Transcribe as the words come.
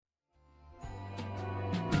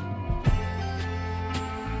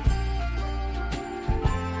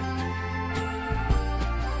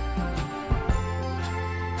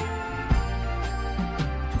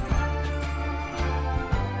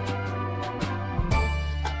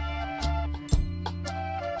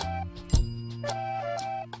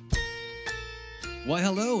Well,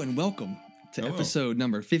 hello and welcome to Hello. episode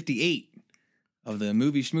number 58 of the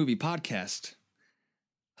Movie Schmovie podcast.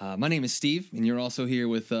 My name is Steve, and you're also here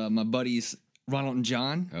with my buddies Ronald and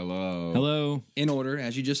John, Hello. Hello. in order,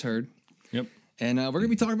 as you just heard. Yep. And we're going to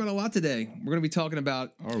be talking about a lot today. We're going to be talking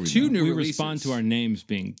about Are we two now? new We releases. respond to our names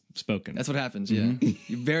being spoken. That's what happens, yeah.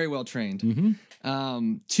 You're very well trained.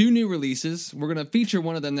 Two new releases. We're going to feature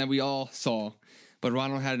one of them that we all saw, but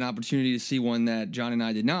Ronald had an opportunity to see one that John and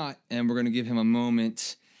I did not, and we're going to give him a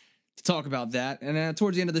moment to talk about that. And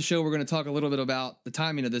towards the end of the show, we're going to talk a little bit about the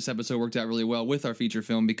timing of this episode worked out really well with our feature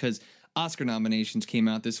film because Oscar nominations came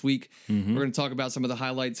out this week. We're going to talk about some of the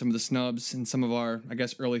highlights, some of the snubs, and some of our, I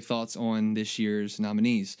guess, early thoughts on this year's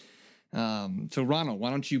nominees. So, Ronald, why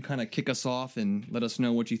don't you kind of kick us off and let us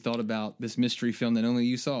know what you thought about this mystery film that only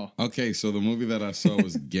you saw? Okay, so the movie that I saw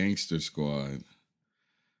was Gangster Squad.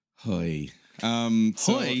 Hoy.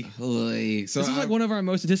 Hoy? Hoy. So This is like one of our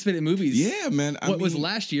most anticipated movies. yeah, man. What was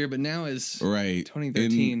last year, but now is right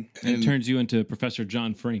 2013. and it turns you into Professor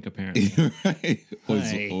John Frink, apparently. right. Or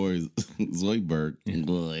Hi. Zoidberg.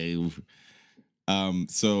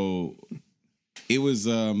 So it was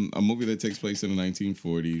a movie that takes place in the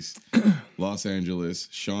 1940s, Los Angeles.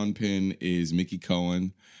 Sean Penn is Mickey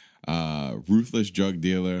Cohen, ruthless drug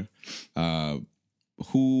dealer,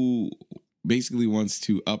 who basically wants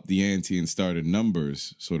to up the ante and start a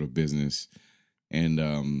numbers sort of business.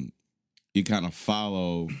 And you kind of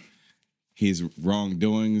follow his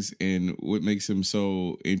wrongdoings, and what makes him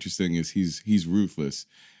so interesting is he's ruthless.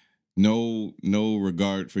 No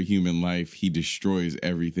regard for human life. He destroys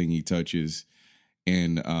everything he touches.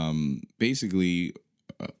 And basically,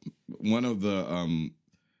 one of the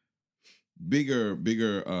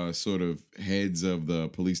bigger sort of heads of the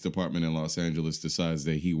police department in Los Angeles decides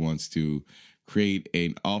that he wants to create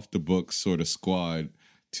an off-the-books sort of squad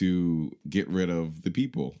to get rid of the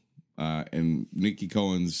people. And Mickey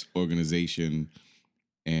Cohen's organization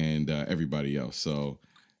and everybody else. So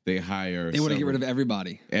they hire. They want to get rid of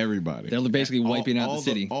everybody. everybody. They're basically wiping out the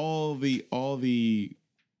city. All the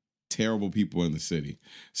terrible people in the city.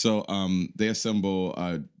 So they assemble.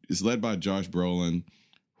 It's led by Josh Brolin,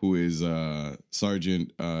 who is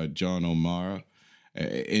Sergeant John O'Mara,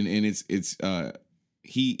 and it's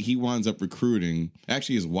he winds up recruiting.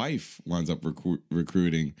 Actually, his wife winds up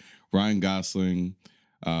recruiting Ryan Gosling,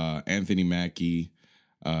 Anthony Mackie,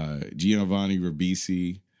 Giovanni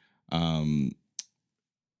Ribisi,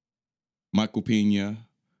 Michael Pena,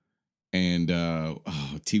 and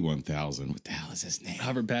T-1000. What the hell is his name?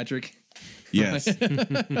 Robert Patrick. Yes,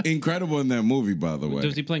 incredible in that movie. By the way,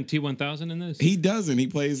 Does he playing T-1000 in this? he doesn't. He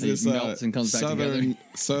plays He this melts and comes back together.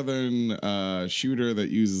 southern shooter that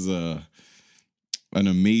uses an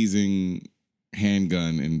amazing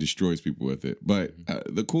handgun and destroys people with it. But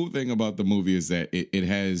the cool thing about the movie is that it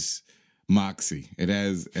has moxie. It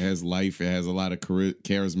has life. It has a lot of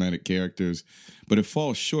charismatic characters, but it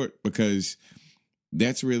falls short because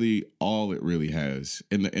that's really all it really has.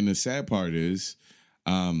 And the sad part is,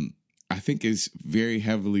 I think it's very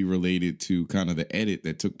heavily related to kind of the edit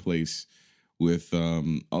that took place with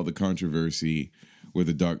all the controversy with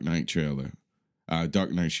the Dark Knight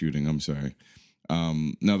shooting. I'm sorry.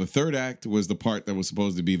 Now the third act was the part that was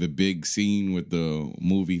supposed to be the big scene with the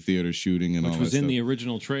movie theater shooting and Which all was that in stuff. the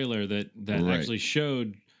original trailer that Right. actually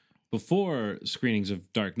showed before screenings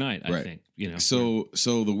of Dark Knight, I Right. think. You know. So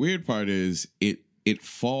the weird part is it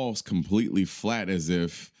falls completely flat as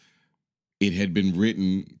if it had been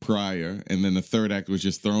written prior, and then the third act was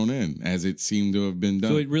just thrown in as it seemed to have been done.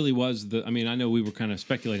 So it really was I mean, I know we were kind of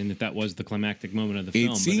speculating that was the climactic moment of the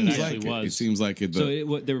film, It seems but it like actually was. it seems like it. So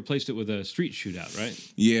they replaced it with a street shootout,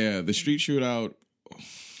 right? Yeah, the street shootout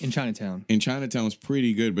In Chinatown. in Chinatown was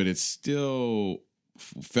pretty good, but it still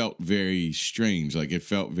felt very strange. Like it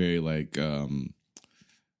felt very like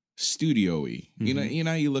studio-y. You know,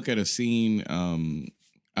 how you look at a scene.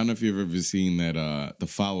 I don't know if you've ever seen that the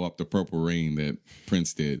follow-up to Purple Rain that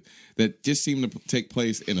Prince did. That just seemed to take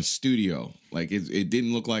place in a studio. Like it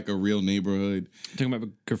didn't look like a real neighborhood. Talking about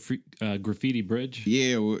Graffiti Bridge.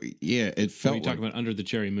 Yeah, it Or felt you talking about Under the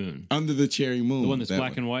Cherry Moon, Under the Cherry Moon. the one that's that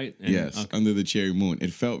black one. and white. And, Yes, okay. Under the Cherry Moon.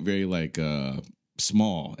 It felt very like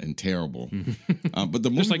small and terrible. But the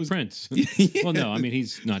movie Just like was, Prince. Yeah. Well, no, I mean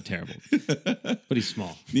he's not terrible, but he's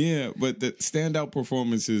small. Yeah, but the standout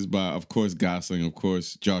performances by, of course, Gosling, of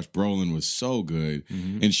course, Josh Brolin was so good,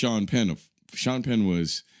 and Sean Penn. Sean Penn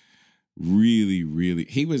was really, really.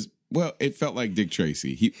 He was It felt like Dick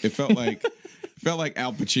Tracy. It felt like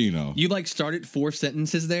Al Pacino. You started 4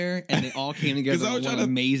 sentences there, and it all came together 'Cause I in was one trying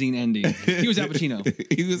to- amazing ending. He was Al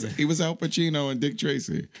Pacino. he was Al Pacino and Dick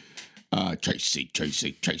Tracy.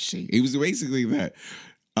 Tracy. He was basically that.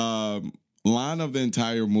 line of the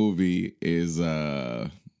entire movie is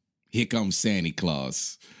 "Here comes Santa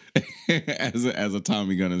Claus." as a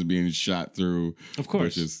Tommy gun is being shot through. Of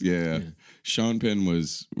course. bushes. Yeah. Sean Penn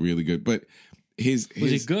was really good, but was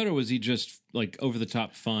he good, or was he just like over the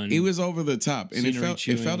top fun? It was over the top, and it felt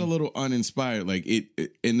a little uninspired. Like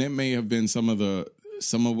it, and that may have been some of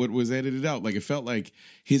what was edited out. Like it felt like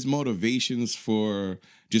his motivations for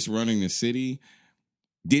just running the city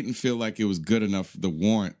didn't feel like it was good enough to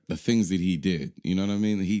warrant the things that he did. You know what I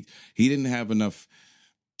mean? He didn't have enough.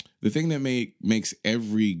 The thing that makes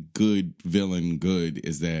every good villain good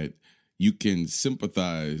is that you can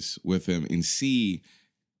sympathize with him and see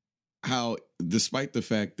how, despite the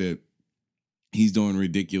fact that he's doing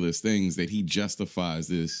ridiculous things, that he justifies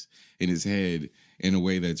this in his head in a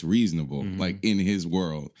way that's reasonable, like in his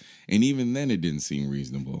world. And even then, it didn't seem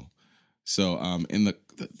reasonable. So, in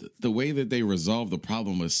the way that they resolved the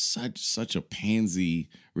problem was such a pansy,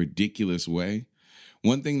 ridiculous way.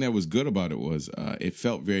 One thing that was good about it was it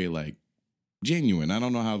felt very like genuine. I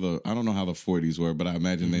don't know how the 40s were, but I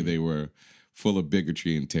imagine they were full of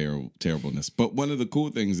bigotry and terribleness. But one of the cool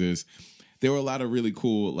things is there were a lot of really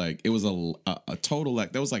cool, like it was a total,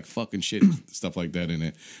 like there was like fucking shit and stuff like that in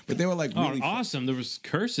it. But they were like really awesome. There was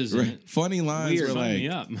curses in it. Funny lines were Sign me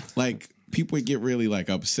up. like people would get really like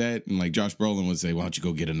upset, and like Josh Brolin would say, "Why don't you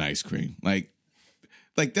go get an ice cream?" Like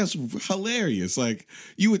that's hilarious. Like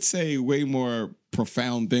you would say way more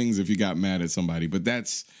profound things if you got mad at somebody, but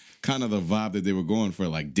that's kind of the vibe that they were going for,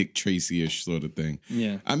 like Dick Tracy-ish sort of thing.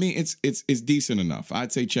 Yeah. I mean, it's decent enough.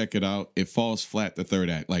 I'd say check it out. It falls flat the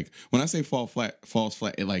third act. Like when I say falls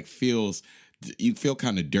flat, it like you feel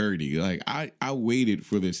kind of dirty. Like I waited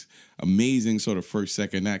for this amazing sort of first,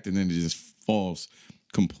 second act, and then it just falls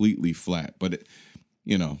completely flat. But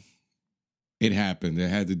it happened. It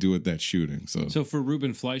had to do with that shooting. So for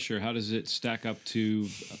Ruben Fleischer, how does it stack up to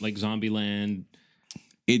like Zombieland?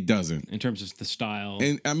 It doesn't. In terms of the style.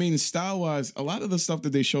 And I mean, style-wise, a lot of the stuff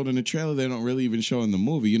that they showed in the trailer, they don't really even show in the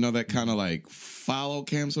movie. You know, that kind of like follow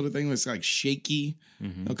cam sort of thing? It's like shaky,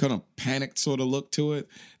 kind of panicked sort of look to it.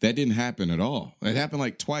 That didn't happen at all. It happened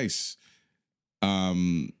like twice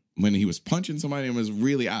when he was punching somebody and was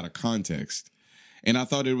really out of context. And I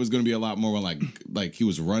thought it was going to be a lot more like he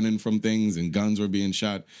was running from things and guns were being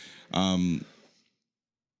shot. It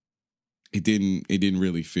didn't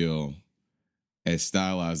really feel as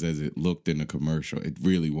stylized as it looked in the commercial. It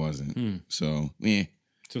really wasn't. So, yeah.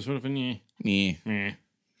 So sort of a yeah.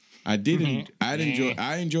 I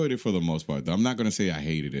enjoyed it for the most part, though. I'm not going to say I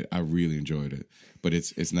hated it. I really enjoyed it. But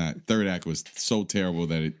it's not. Third act was so terrible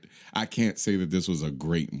that I can't say that this was a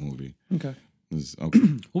great movie. Okay. Okay.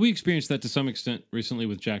 Well, we experienced that to some extent recently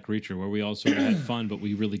with Jack Reacher, where we all sort of had fun, but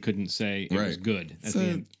we really couldn't say it was good at the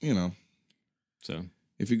end. You know. So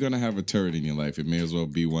if you're going to have a turd in your life, it may as well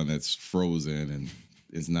be one that's frozen and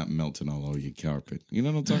it's not melting all over your carpet. You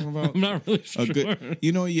know what I'm talking about? I'm not really sure.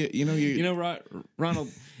 Ronald,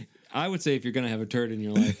 I would say if you're going to have a turd in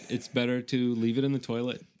your life, it's better to leave it in the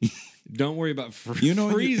toilet. Don't worry about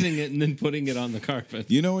freezing it and then putting it on the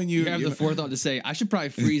carpet. You know when you have the forethought to say, I should probably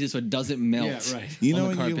freeze it so it doesn't melt. Yeah, right. You know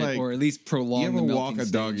on the when carpet, or at least prolong. You ever the melting walk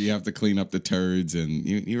a dog, stage. you have to clean up the turds, and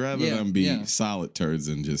you rather them be solid turds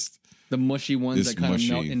than just the mushy ones that kind of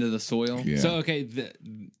melt mushy. into the soil. Yeah. So okay,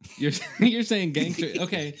 you're saying gangster.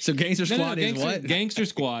 Okay, So Gangster Squad is what? Gangster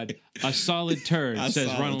Squad, a solid turd, says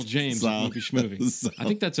Ronald James. Movie Schmovie. I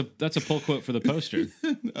think that's a pull quote for the poster.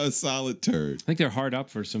 a solid turd. I think they're hard up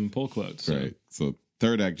for some pull quotes. So. Right. So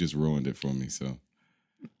third act just ruined it for me. So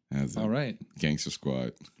All right. Gangster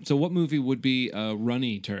Squad. So what movie would be a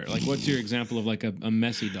runny turd? Like, what's your example of like a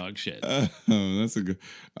messy dog shit? That's a good.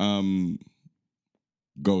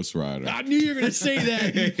 Ghost Rider. I knew you were going to say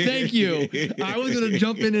that. Thank you. I was going to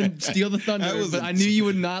jump in and steal the thunder, but I knew you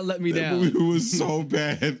would not let me down. It was so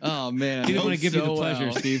bad. Oh, man. He didn't want to give you the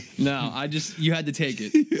pleasure, Steve. No, you had to take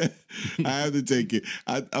it. Yeah, I had to take it.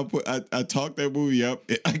 I talked that movie up.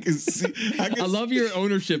 I can see. I love your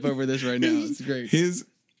ownership over this right now. It's great.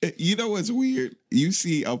 You know what's weird? You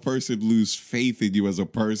see a person lose faith in you as a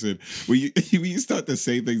person when you start to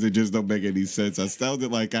say things that just don't make any sense. I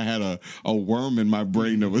sounded like I had a worm in my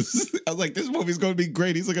brain that was. I was like, "This movie's going to be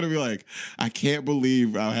great." He's going to be like, "I can't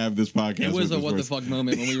believe I'll have this podcast." It was a what the fuck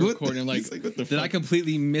moment when we were recording. Like, did I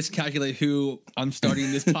completely miscalculate who I'm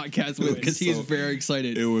starting this podcast with? Because he is very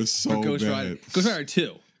excited. It was so for Ghost bad. Rider. Ghost Rider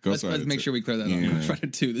 2. Ghost Let's Rider make 2. sure we clear that up. Ghost Rider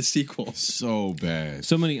 2, the sequel. So bad.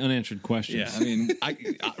 So many unanswered questions. Yeah, I mean,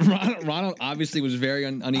 Ronald obviously was very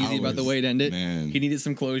uneasy about the way it ended. Man. He needed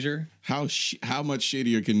some closure. How much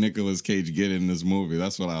shittier can Nicolas Cage get in this movie?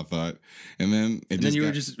 That's what I thought. And then you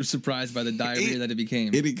were just surprised by the diarrhea that it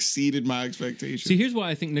became. It exceeded my expectations. See, here's why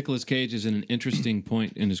I think Nicolas Cage is in an interesting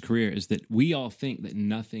point in his career: is that we all think that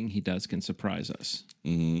nothing he does can surprise us.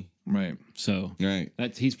 Mm-hmm. Right. So right.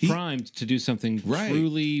 He's primed to do something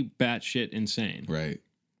truly batshit insane. Right.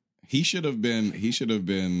 He should have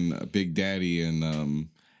been a Big Daddy and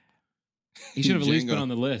he should have at least been on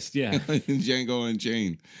the list. Yeah. Django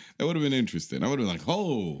Unchained. That would have been interesting. I would have been like,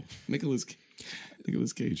 oh, Nicolas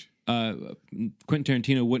Cage. Quentin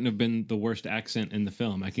Tarantino wouldn't have been the worst accent in the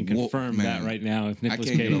film. I can confirm that right now. If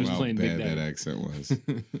Nicolas Cage was playing Big Daddy, that accent was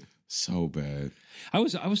so bad. I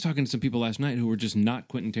was talking to some people last night who were just not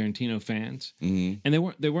Quentin Tarantino fans, and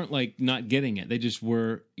they weren't like not getting it. They just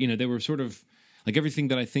were, they were sort of like everything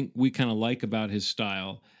that I think we kind of like about his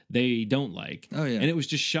style, they don't like. Oh yeah, and it was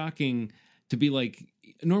just shocking to be like.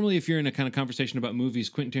 Normally, if you're in a kind of conversation about movies,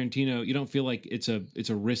 Quentin Tarantino, you don't feel like it's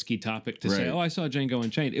a risky topic to say, "Oh, I saw Django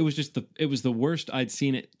Unchained." It was just it was the worst I'd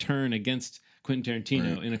seen it turn against Quentin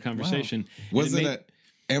Tarantino in a conversation. Wow. Was it at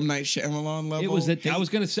M. Night Shyamalan level? It was that I was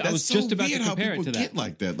going to say. I was so just about to compare it to that. Get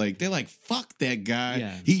like that, like they're like, "Fuck that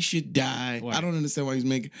guy, he should die." Right. I don't understand why he's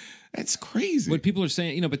making. That's crazy. What people are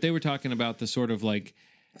saying, but they were talking about the sort of like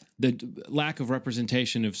the lack of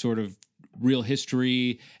representation of sort of real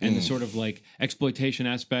history and the sort of like exploitation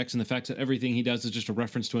aspects and the fact that everything he does is just a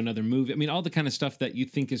reference to another movie. I mean, all the kind of stuff that you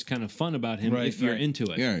think is kind of fun about him if you're into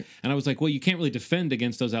it. Yeah. And I was like, well, you can't really defend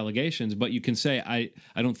against those allegations, but you can say, I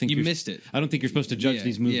don't think you missed it. I don't think you're supposed to judge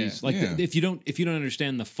these movies. If you don't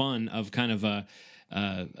understand the fun of kind of a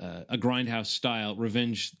grindhouse style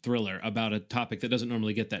revenge thriller about a topic that doesn't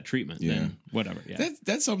normally get that treatment, then whatever. Yeah.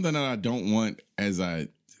 That's something that I don't want as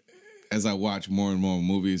I watch more and more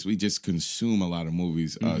movies. We just consume a lot of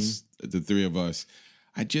movies, us, the three of us.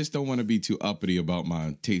 I just don't want to be too uppity about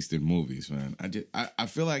my taste in movies, man. I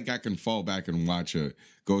feel like I can fall back and watch a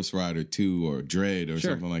Ghost Rider 2 or Dread or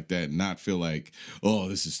something like that and not feel like, oh,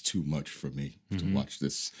 this is too much for me to watch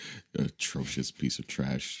this atrocious piece of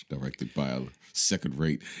trash directed by a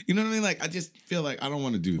second-rate. You know what I mean? Like, I just feel like I don't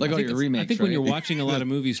want to do that. Like all your remakes, I think when you're watching a lot of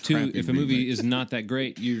movies, too, if a movie is not that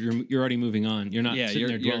great, you're already moving on. You're not sitting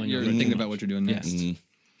there dwelling. You're thinking about what you're doing next. Yes.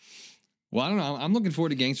 Well, I don't know. I'm looking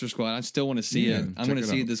forward to Gangster Squad. I still want to see it. I'm going to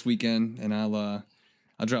see it this weekend, and I'll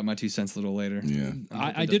drop my 2 cents a little later. Yeah,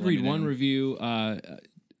 I did read one review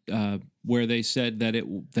where they said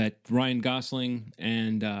that Ryan Gosling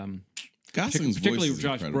and particularly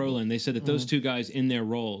Josh Brolin, they said that those two guys in their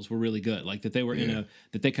roles were really good. Like that they were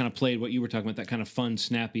that they kind of played what you were talking about, that kind of fun,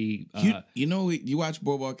 snappy. You watch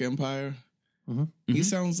Boardwalk Empire? Mm-hmm. He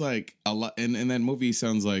sounds like a lot, and in that movie, he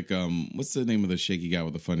sounds like what's the name of the shaky guy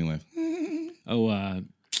with the funny laugh?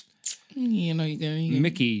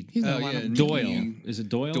 Mickey. Doyle. Is it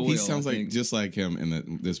Doyle? He sounds like just like him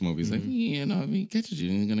in this movie. He's like, if he catches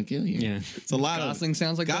you, he's gonna kill you. Yeah, it's a lot. Gosling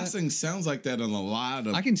sounds like Gosling sounds like that in a lot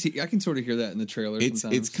of. I can sort of hear that in the trailer.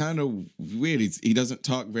 It's kind of weird. He doesn't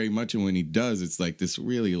talk very much, and when he does, it's like this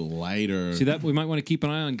really lighter. See that we might want to keep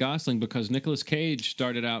an eye on Gosling because Nicolas Cage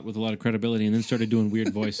started out with a lot of credibility and then started doing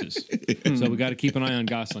weird voices. So we got to keep an eye on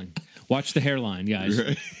Gosling. Watch the hairline, guys.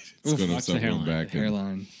 Right. Watch the hairline.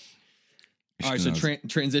 Hairline. All right, so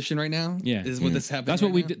transition right now. Yeah, is what this happened.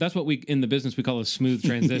 That's what we in the business we call a smooth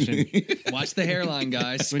transition. Watch the hairline,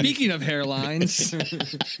 guys. Speaking of hairlines,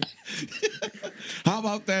 how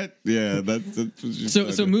about that? Yeah, that's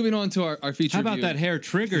so moving on to our feature. How about that hair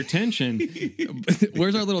trigger tension?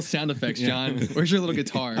 Where's our little sound effects, John? Where's your little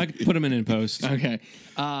guitar? I could put them in post. Okay.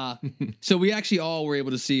 So we actually all were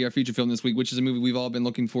able to see our feature film this week, which is a movie we've all been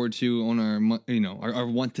looking forward to on our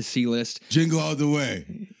want to see list. Jingle All the Way.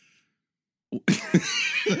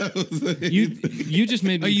 You just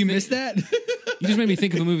made me. Oh, you missed that? You just made me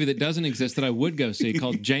think of a movie that doesn't exist that I would go see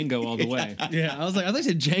called Django All the Way. Yeah, I thought you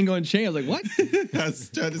said Django Unchained. I was like, what? I was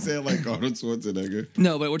trying to say it like Arnold Schwarzenegger.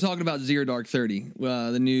 No, but we're talking about Zero Dark 30,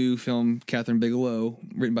 the new film, Catherine Bigelow,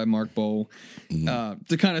 written by Mark Bowl,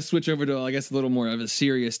 to kind of switch over to, I guess, a little more of a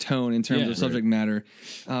serious tone in terms of subject matter.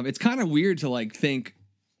 It's kind of weird to think.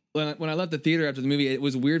 When I left the theater after the movie, it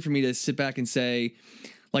was weird for me to sit back and say,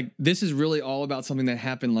 like, this is really all about something that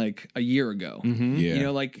happened like a year ago. Mm-hmm. Yeah.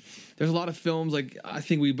 There's a lot of films, like, I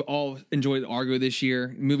think we've all enjoyed Argo this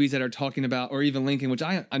year, movies that are talking about, or even Lincoln, which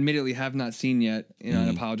I admittedly have not seen yet, I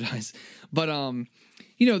apologize. But,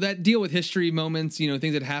 that deal with history moments,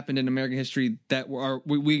 things that happened in American history that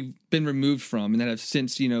we've been removed from and that have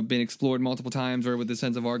since, been explored multiple times, or with the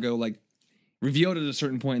sense of Argo, like, revealed at a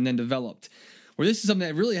certain point and then developed. Where this is something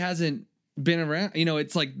that really hasn't been around. You know,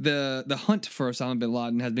 it's like the hunt for Osama bin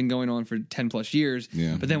Laden has been going on for 10 plus years.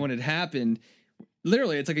 Yeah. But then when it happened,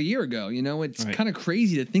 literally, it's like a year ago. You know, it's kind of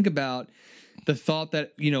crazy to think about the thought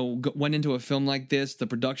that, you know, went into a film like this, the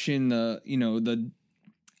production,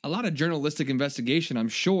 a lot of journalistic investigation, I'm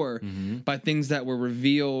sure, by things that were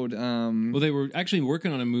revealed. Well, they were actually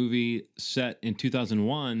working on a movie set in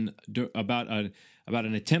 2001 about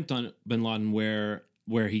an attempt on bin Laden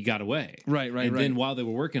where he got away. Right. And then while they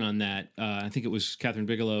were working on that, I think it was Catherine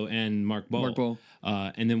Bigelow and Mark Boal.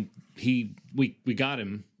 And then we got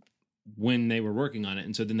him when they were working on it.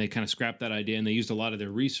 And so then they kind of scrapped that idea and they used a lot of their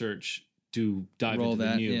research to dive into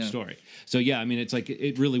the new story. So yeah, I mean, it's like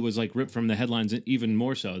it really was like ripped from the headlines, even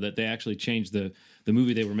more so that they actually changed the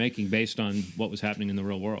movie they were making based on what was happening in the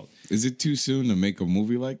real world. Is it too soon to make a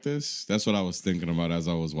movie like this? That's what I was thinking about as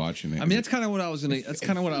I was watching it. I mean, that's kind of what I was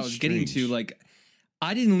getting to. Like,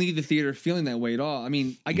 I didn't leave the theater feeling that way at all. I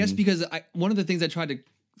mean, I guess because one of the things I tried to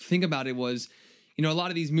think about it was, you know, a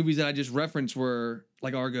lot of these movies that I just referenced were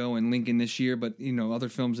like Argo and Lincoln this year, but, you know, other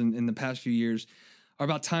films in the past few years are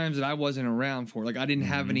about times that I wasn't around for. Like, I didn't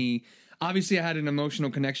have any. Obviously, I had an emotional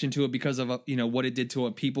connection to it because of you know, what it did to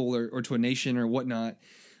a people or to a nation or whatnot.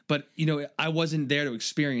 But, you know, I wasn't there to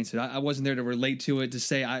experience it. I wasn't there to relate to it, to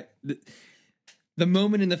say the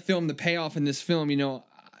moment in the film, the payoff in this film, you know,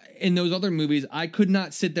 in those other movies, I could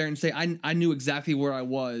not sit there and say I knew exactly where I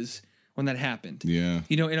was when that happened. Yeah.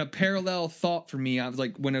 You know, in a parallel thought for me, I was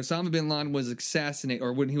like, when Osama bin Laden was assassinated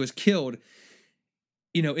or when he was killed,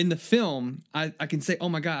 you know, in the film, I can say, oh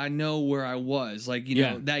my God, I know where I was, like, you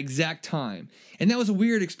know, that exact time. And that was a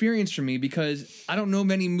weird experience for me because I don't know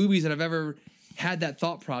many movies that I've ever had that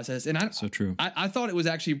thought process. And so true. I thought it was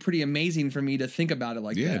actually pretty amazing for me to think about it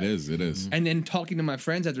like that. Yeah, it is. And then talking to my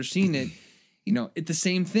friends after seeing it, you know, it's the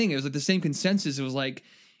same thing. It was like the same consensus. It was like,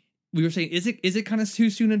 we were saying, is it kind of too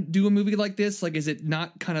soon to do a movie like this? Like, is it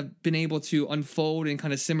not kind of been able to unfold and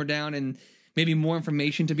kind of simmer down and maybe more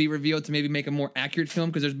information to be revealed to maybe make a more accurate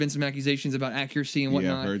film? Because there's been some accusations about accuracy and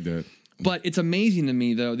whatnot. Yeah, I heard that. But it's amazing to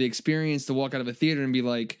me, though, the experience to walk out of a theater and be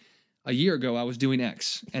like, a year ago, I was doing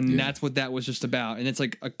X. And that's what that was just about. And it's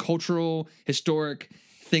like a cultural, historic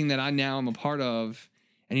thing that I now am a part of.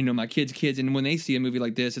 And, you know, my kids. And when they see a movie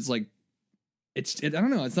like this, it's like, I don't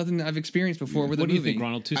know. It's nothing I've experienced before with a movie. What do you think,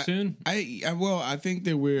 Ronald? Too soon? I think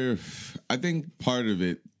that I think part of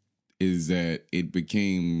it is that it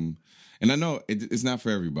became, and I know it's not for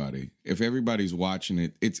everybody. If everybody's watching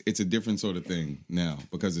it, it's a different sort of thing now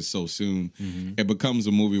because it's so soon. It becomes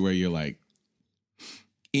a movie where you're like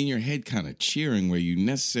in your head kind of cheering where you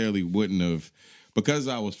necessarily wouldn't have, because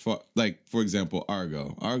I was like, for example,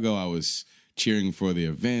 Argo, I was cheering for the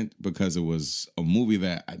event because it was a movie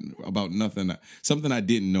about nothing, something I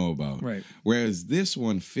didn't know about. Right. Whereas this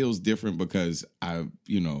one feels different because my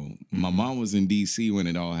mom was in DC when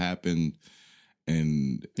it all happened.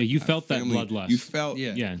 And you felt that bloodlust. You felt,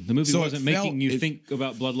 yeah. The movie wasn't making you think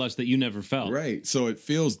about bloodlust that you never felt. Right. So it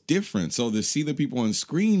feels different. So to see the people on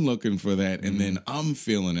screen looking for that, and then I'm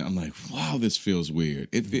feeling it, I'm like, wow, this feels weird.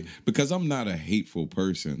 Because I'm not a hateful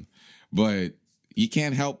person, but you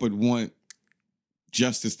can't help but want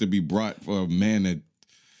justice to be brought for a man that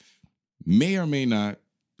may or may not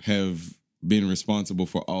have been responsible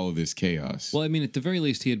for all of this chaos. Well, I mean, at the very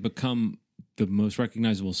least, he had become the most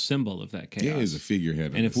recognizable symbol of that chaos. Yeah, as a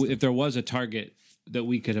figurehead. And if there was a target that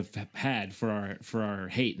we could have had for our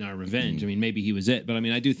hate and our revenge, I mean, maybe he was it. But I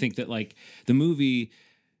mean, I do think that like the movie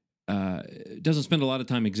doesn't spend a lot of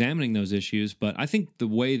time examining those issues, but I think the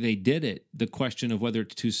way they did it, the question of whether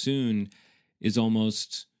it's too soon is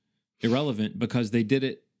almost irrelevant because they did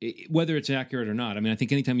it, whether it's accurate or not. I mean, I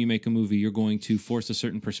think anytime you make a movie, you're going to force a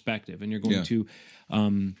certain perspective and you're going to,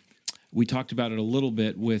 we talked about it a little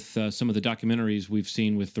bit with some of the documentaries we've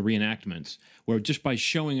seen with the reenactments, where just by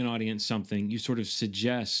showing an audience something, you sort of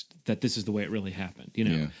suggest that this is the way it really happened, you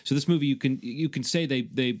know? Yeah. So this movie, you can say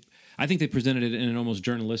I think they presented it in an almost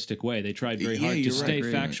journalistic way. They tried very hard to stay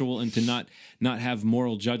factual and to not have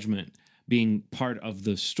moral judgment being part of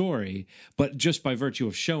the story, but just by virtue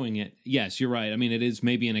of showing it, yes, you're right. I mean, it is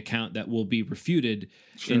maybe an account that will be refuted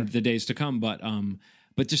in the days to come, but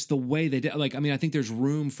just the way they did, like, I mean, I think there's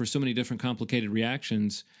room for so many different complicated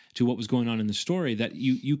reactions to what was going on in the story that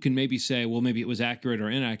you can maybe say, well, maybe it was accurate or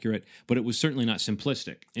inaccurate, but it was certainly not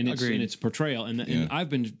simplistic in its portrayal. And I've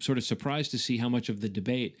been sort of surprised to see how much of the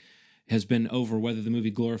debate has been over whether the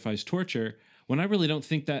movie glorifies torture, when I really don't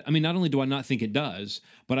think that. I mean, not only do I not think it does,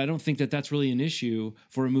 but I don't think that that's really an issue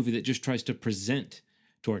for a movie that just tries to present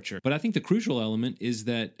torture. But I think the crucial element is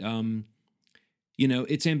that,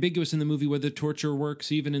 it's ambiguous in the movie whether torture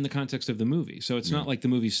works even in the context of the movie. So it's not like the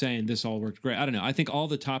movie's saying this all worked great. I don't know. I think all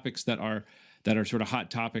the topics that are sort of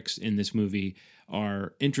hot topics in this movie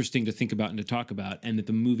are interesting to think about and to talk about, and that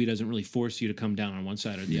the movie doesn't really force you to come down on one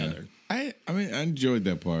side or the other. I mean, I enjoyed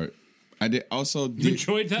that part. I did also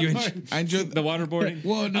enjoyed that part. I enjoyed the waterboarding.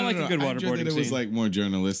 Well, no, I like a good waterboarding. It was like more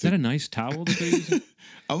journalistic. Is that a nice towel that they're using?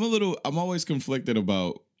 I'm always conflicted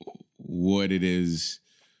about what it is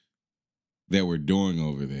that we're doing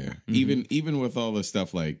over there. Even with all the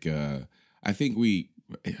stuff like I think we,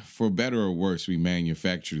 for better or worse, we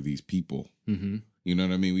manufacture these people. You know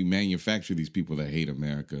what I mean? We manufacture these people that hate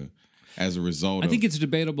America as a result. I think it's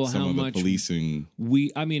debatable some how of the much policing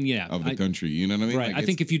of the country. You know what I mean? Right. Like I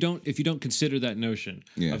think if you don't consider that notion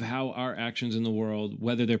of how our actions in the world,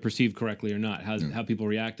 whether they're perceived correctly or not, how people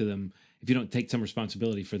react to them, if you don't take some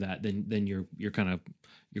responsibility for that, then you're kind of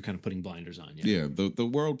putting blinders on. Yeah. The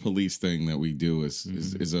world police thing that we do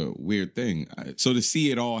is a weird thing. So to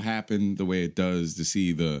see it all happen the way it does, to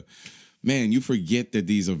see you forget that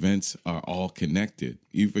these events are all connected.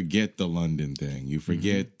 You forget the London thing. You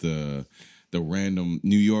forget the random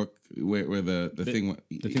New York where the thing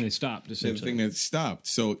that stopped. The thing that stopped.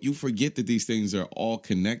 So you forget that these things are all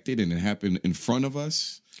connected and it happened in front of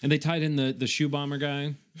us. And they tied in the shoe bomber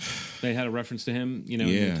guy. They had a reference to him, in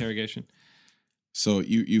the interrogation. So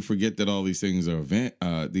you forget that all these things are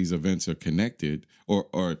these events are connected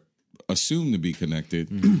or assumed to be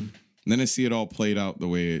connected. And then to see it all played out the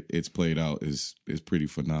way it's played out is pretty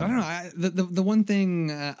phenomenal. I don't know. The one thing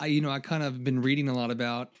I kind of been reading a lot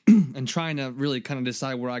about and trying to really kind of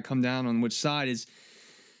decide where I come down on which side is,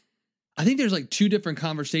 I think there's like two different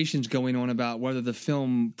conversations going on about whether the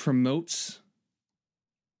film promotes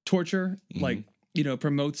torture,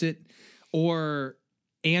 promotes it, or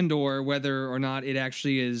whether or not it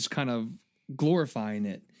actually is kind of glorifying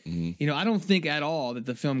it. I don't think at all that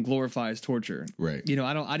the film glorifies torture. Right.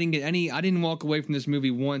 I didn't walk away from this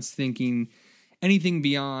movie once thinking anything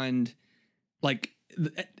beyond, like,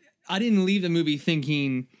 I didn't leave the movie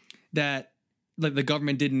thinking that like the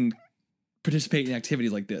government didn't participate in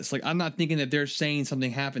activities like this. Like, I'm not thinking that they're saying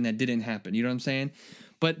something happened that didn't happen. You know what I'm saying?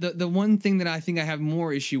 But the one thing that I think I have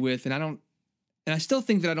more issue with, and I still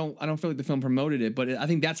think that I don't feel like the film promoted it, but I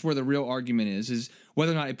think that's where the real argument is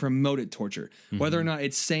whether or not it promoted torture, whether or not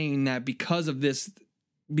it's saying that because of the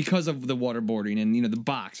waterboarding and the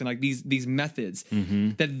box and like these methods,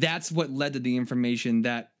 that's what led to the information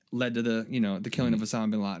that led to the killing of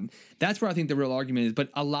Osama bin Laden. That's where I think the real argument is. But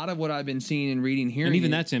a lot of what I've been seeing and reading here, and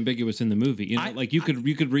even that's ambiguous in the movie. You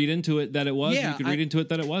could read into it that it was, you could read into it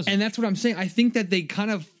that it wasn't. And that's what I'm saying. I think that they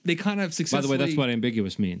kind of successfully. By the way, that's what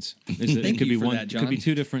ambiguous means. It could be one. It could be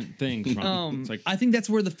two different things. I think that's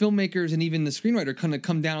where the filmmakers and even the screenwriter kind of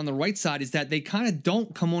come down on the right side, is that they kind of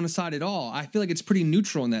don't come on a side at all. I feel like it's pretty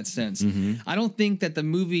neutral in that sense. I don't think that the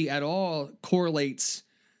movie at all correlates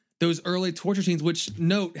those early torture scenes, which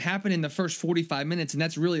happen in the first 45 minutes, and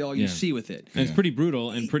that's really all you see with it. And it's pretty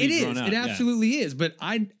brutal and pretty drawn out. It absolutely is. But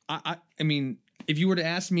I mean, if you were to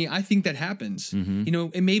ask me, I think that happens.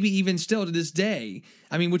 And maybe even still to this day.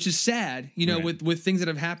 I mean, which is sad. With things that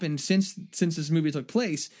have happened since this movie took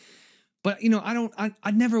place. But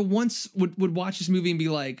I never once would watch this movie and be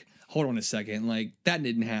like, hold on a second, like that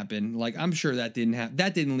didn't happen. Like I'm sure that didn't happen.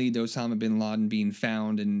 That didn't lead to Osama bin Laden being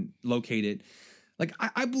found and located. Like,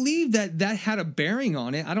 I believe that had a bearing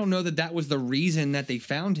on it. I don't know that was the reason that they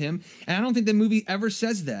found him. And I don't think the movie ever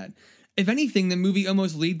says that. If anything, the movie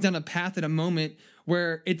almost leads down a path at a moment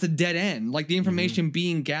where it's a dead end. Like, the information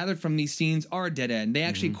being gathered from these scenes are a dead end. They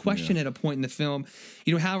actually question at a point in the film,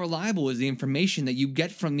 how reliable is the information that you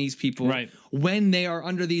get from these people when they are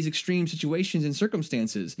under these extreme situations and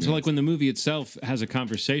circumstances. So, like, when the movie itself has a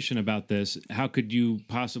conversation about this, how could you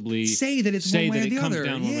possibly say that it's one way or the other?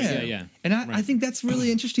 Yeah. And I think that's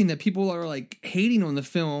really interesting that people are, like, hating on the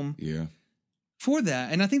film. Yeah. For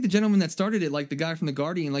that. And I think the gentleman that started it, like the guy from The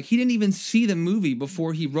Guardian, like he didn't even see the movie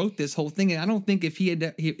before he wrote this whole thing. And I don't think if he'd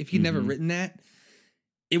never written that,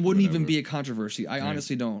 it wouldn't even be a controversy. I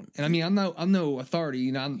honestly don't. And I mean, I'm no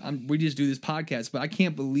authority. We just do this podcast, but I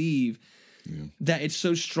can't believe that it's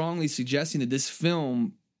so strongly suggesting that this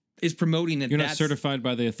film is promoting that. You're not certified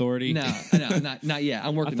by the authority? No, not yet.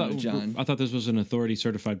 I'm working on it, John. I thought this was an authority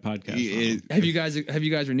certified podcast. Have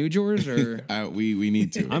you guys renewed yours, or we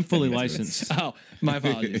need to? I'm fully licensed. Oh, my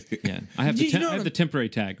apologies. Yeah, I have the temporary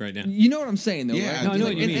tag right now. You know what I'm saying, though, right? No, I know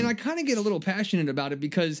what you mean. And I kind of get a little passionate about it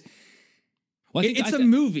because it's a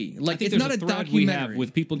movie. Like, it's not a documentary. We have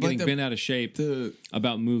with people getting bent out of shape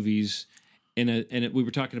about movies. we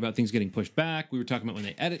were talking about things getting pushed back. We were talking about when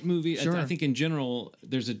they edit movies. Sure. I think in general,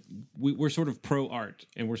 we're sort of pro art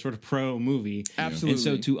and we're sort of pro movie. Absolutely. And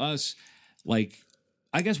so to us, like,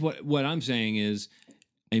 I guess what I'm saying is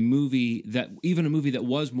a movie that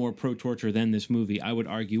was more pro torture than this movie, I would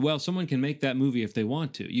argue, well, someone can make that movie if they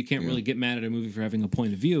want to. You can't really get mad at a movie for having a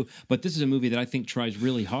point of view. But this is a movie that I think tries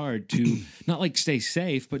really hard to not like stay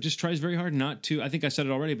safe, but just tries very hard not to, I think I said it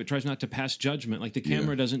already, but tries not to pass judgment. Like the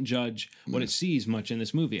camera doesn't judge what it sees much in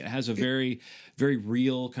this movie. It has a very, very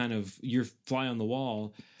real kind of you're fly on the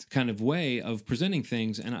wall kind of way of presenting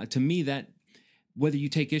things. And to me, that whether you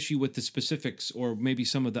take issue with the specifics or maybe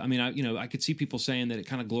some of the, I mean, I could see people saying that it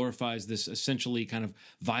kind of glorifies this essentially kind of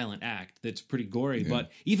violent act that's pretty gory,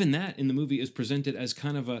 but even that in the movie is presented as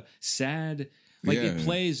kind of a sad, like it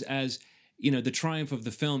plays as, the triumph of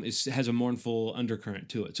the film has a mournful undercurrent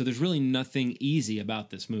to it. So there's really nothing easy about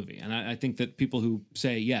this movie. And I think that people who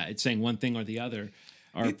say, it's saying one thing or the other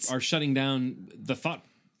are shutting down the thought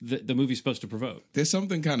that the movie's supposed to provoke. There's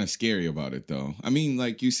something kind of scary about it, though. I mean,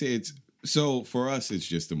 like you say, so for us, it's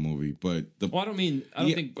just a movie, but I don't think. I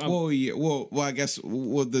guess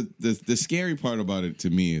the scary part about it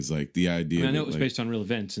to me is like the idea. I know it was based on real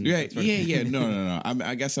events. And no.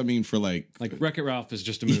 I guess I mean for like Wreck-It Ralph is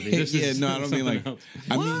just a movie. I don't mean like. Else.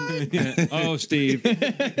 I mean, oh, Steve.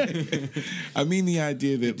 I mean the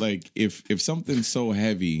idea that like if something's so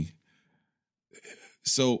heavy.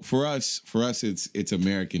 So for us, it's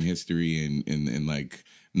American history and like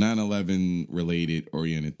 9/11 related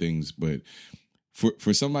oriented things, but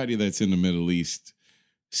for somebody that's in the Middle East,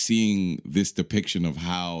 seeing this depiction of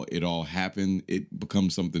how it all happened, it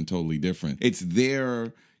becomes something totally different. It's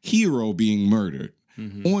their hero being murdered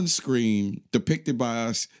on screen, depicted by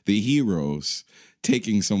us, the heroes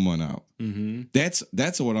taking someone out. That's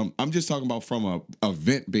what I'm just talking about from a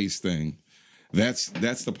event based thing. That's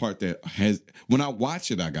the part that when I watched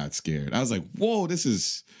it, I got scared. I was like, whoa,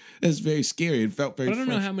 that's very scary. It felt very But I don't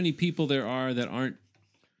know how many people there are that aren't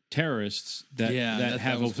terrorists that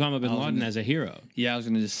have Osama bin Laden as a hero. Yeah, I was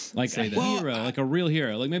going to just like say a that. hero, like a real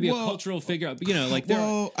hero, like maybe a cultural figure. Like there's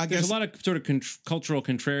a lot of sort of cultural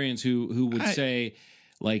contrarians who would say,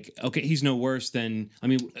 like, okay, he's no worse than, I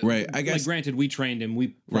mean, right. I guess, like, granted, we trained him, we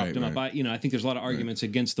propped him up. I think there's a lot of arguments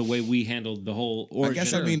against the way we handled the whole origin. I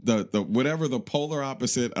guess I mean the whatever the polar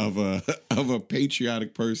opposite of a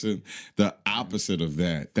patriotic person, the opposite of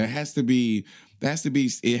that has to be.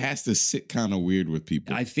 It has to sit kind of weird with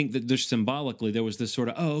people. I think that there's symbolically there was this sort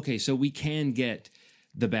of so we can get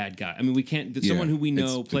the bad guy. I mean, we can't. Someone who we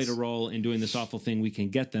know played a role in doing this awful thing. We can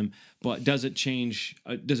get them, but does it change?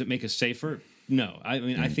 Does it make us safer? No, I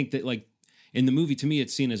mean, I think that like in the movie, to me,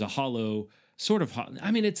 it's seen as a hollow sort of.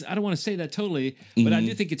 I mean, I don't want to say that totally, but I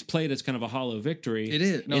do think it's played as kind of a hollow victory. It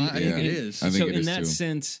is. No, I think it is. So in that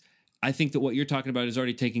sense, I think that what you're talking about is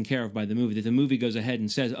already taken care of by the movie. That the movie goes ahead and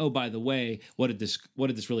says, "Oh, by the way, what did this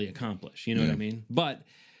really accomplish?" You know what I mean? But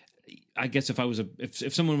I guess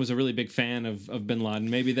if someone was a really big fan of Bin Laden,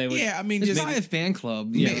 maybe they would. Yeah, I mean, it's probably a fan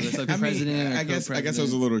club. It's like president. I guess I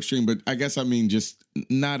was a little extreme, but I guess I mean just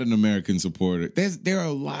not an American supporter. There are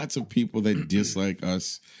lots of people that dislike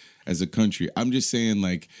us as a country. I'm just saying,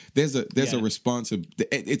 like, there's a response.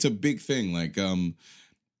 It's a big thing. Like,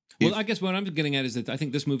 well, I guess what I'm getting at is that I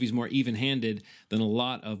think this movie's more even-handed than a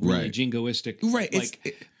lot of really jingoistic,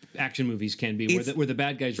 action movies can be, where the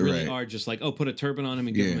bad guys really are just like, put a turban on him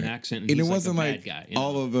and give him an accent, and it he's wasn't like a bad guy.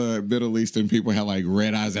 All of the Middle Eastern people had like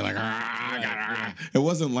red eyes. They're like, It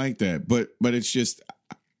wasn't like that, but it's just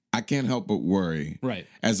I can't help but worry. Right,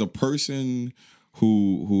 as a person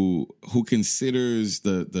who considers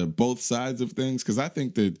the both sides of things, because I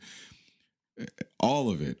think that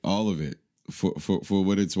all of it. For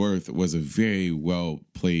what it's worth, was a very well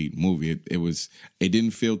played movie. It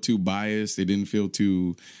didn't feel too biased. It didn't feel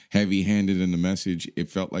too heavy handed in the message. It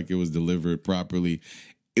felt like it was delivered properly.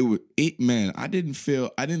 I didn't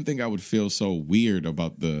think I would feel so weird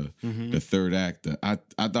about the third act. I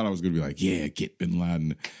thought I was gonna be like, yeah, get Bin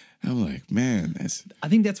Laden. I'm like, man, I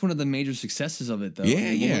think that's one of the major successes of it, though.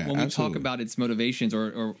 Yeah, when we talk about its motivations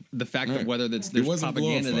or the fact of whether there's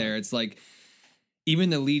propaganda there, it's like.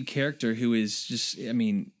 Even the lead character, who is just, I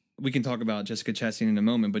mean, we can talk about Jessica Chastain in a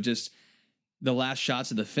moment, but just the last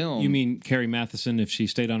shots of the film. You mean Carrie Mathison if she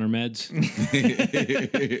stayed on her meds?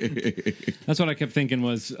 That's what I kept thinking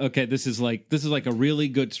was, okay, this is like a really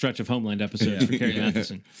good stretch of Homeland episodes for Carrie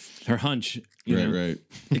Mathison. Her hunch, right.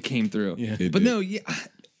 It came through.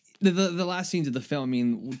 The last scenes of the film, I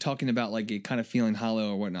mean, we're talking about like it kind of feeling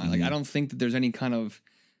hollow or whatnot. Like, I don't think that there's any kind of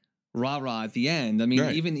rah-rah at the end. I mean,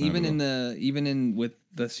 even with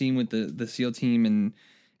the scene with the SEAL team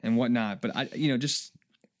and whatnot. But I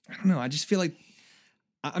I don't know. I just feel like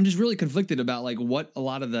I'm just really conflicted about like what a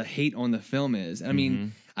lot of the hate on the film is. I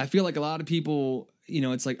mean, I feel like a lot of people,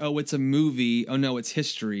 it's like, oh, it's a movie. Oh no, it's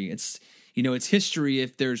history. It's history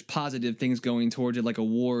if there's positive things going towards it, like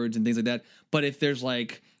awards and things like that. But if there's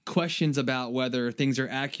like questions about whether things are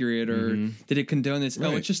accurate or did it condone this?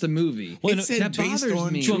 Right. Oh, it's just a movie. Well, it said based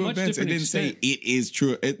on true events. It didn't say it is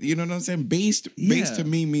true. You know what I'm saying? Based to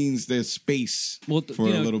me means there's space for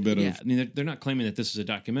a little bit of. I mean, they're not claiming that this is a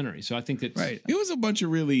documentary, so I think that right. It was a bunch of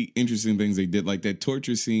really interesting things they did, like that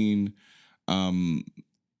torture scene.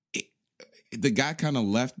 The guy kind of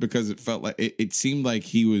left because it felt like it seemed like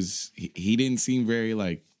he didn't seem very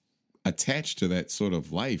like attached to that sort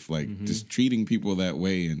of life, like just treating people that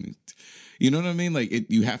way, and you know what I mean. Like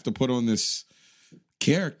you have to put on this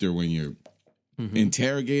character when you're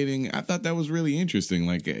interrogating. I thought that was really interesting.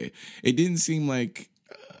 Like it didn't seem like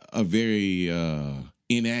a very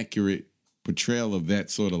inaccurate portrayal of that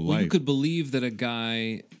sort of life. You could believe that a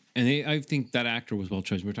guy. And I think that actor was well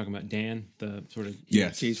chosen. We were talking about Dan, the sort of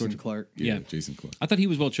Jason Clarke. Yeah, Jason Clarke. I thought he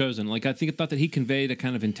was well chosen. Like I thought that he conveyed a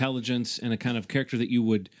kind of intelligence and a kind of character that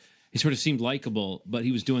he sort of seemed likable, but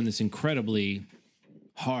he was doing this incredibly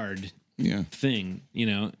hard thing,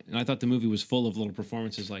 And I thought the movie was full of little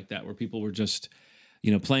performances like that, where people were just,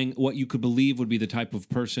 playing what you could believe would be the type of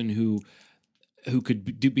person who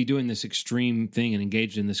could be doing this extreme thing and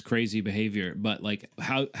engaged in this crazy behavior, but like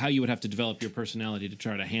how you would have to develop your personality to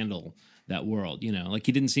try to handle that world, Like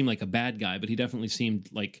he didn't seem like a bad guy, but he definitely seemed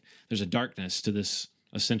like there's a darkness to this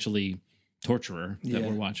essentially torturer that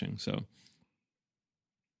we're watching. So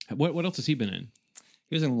what else has he been in?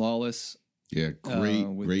 He was in Lawless. Yeah,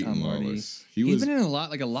 great Tom Lawless. He's been in a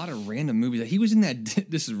lot of random movies. He was in that.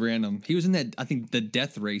 This is random. He was in that. I think the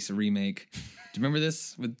Death Race remake. Do you remember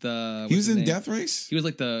this with the? He was in Death Race. He was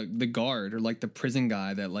like the guard or like the prison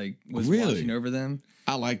guy that like was watching over them.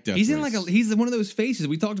 I like Death Race. He's one of those faces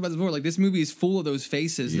we talked about this before. Like this movie is full of those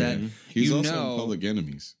faces that he's also in Public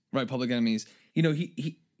Enemies. Right, Public Enemies. He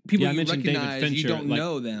people you recognize, David Fincher, you don't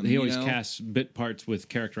know them. He always casts bit parts with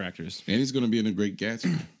character actors, and he's going to be in A Great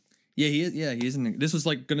Gatsby. Yeah, he is. Yeah, he is. This was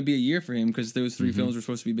like going to be a year for him because those three films were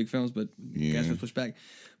supposed to be big films, but Gatsby was pushed back.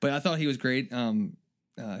 But I thought he was great.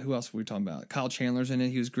 Who else were we talking about? Kyle Chandler's in it.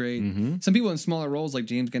 He was great. Some people in smaller roles, like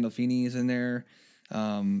James Gandolfini, is in there.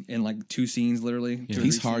 In like 2 scenes, literally. Yeah.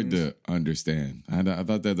 He's hard to understand. I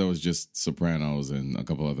thought that was just Sopranos and a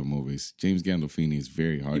couple other movies. James Gandolfini is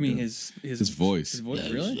very hard. You mean his voice? His voice,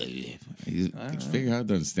 really? It's very hard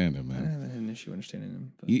to understand him, man. I haven't had an issue understanding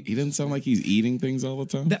him. He doesn't sound like he's eating things all the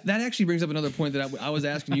time. That actually brings up another point that I was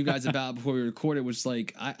asking you guys about before we recorded. Was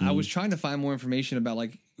like I was trying to find more information about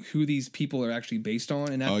like who these people are actually based on,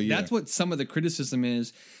 and that's what some of the criticism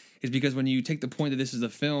is because when you take the point that this is a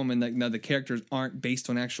film and that the characters aren't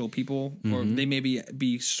based on actual people, or they may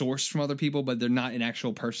be sourced from other people, but they're not an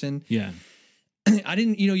actual person. Yeah. I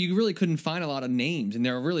didn't, you really couldn't find a lot of names, and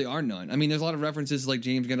there really are none. I mean, there's a lot of references like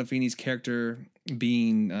James Gandolfini's character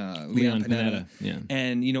being Leon Panetta. Yeah.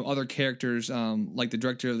 And, other characters like the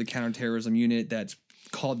director of the counterterrorism unit that's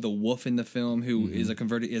called the Wolf in the film, who is a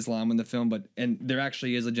converted Islam in the film, and there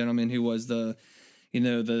actually is a gentleman who was the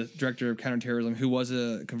director of counterterrorism who was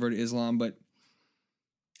a converted Islam, but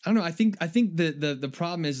I don't know. I think the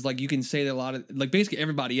problem is like you can say that a lot of like basically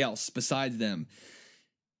everybody else besides them,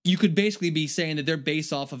 you could basically be saying that they're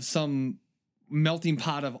based off of some melting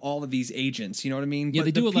pot of all of these agents. You know what I mean? Yeah,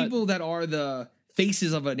 but the people that are the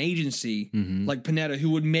faces of an agency like Panetta who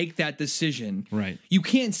would make that decision. Right. You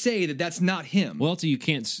can't say that that's not him. Well, also you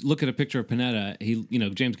can't look at a picture of Panetta.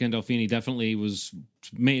 James Gandolfini definitely was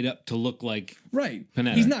made up to look like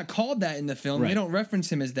Panetta. He's not called that in the film. Right. They don't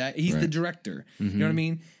reference him as that. He's the director. You know what I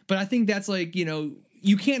mean? But I think that's like,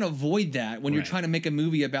 you can't avoid that when you're trying to make a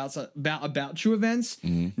movie about true events,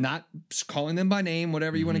 not calling them by name,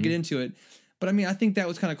 whatever you want to get into it. But I mean, I think that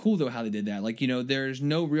was kind of cool though how they did that. Like, there's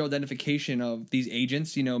no real identification of these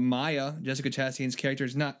agents. Maya, Jessica Chastain's character,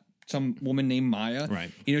 is not some woman named Maya.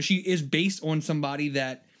 Right. She is based on somebody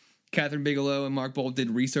that Catherine Bigelow and Mark Bold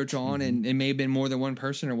did research on, and it may have been more than one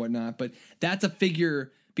person or whatnot. But that's a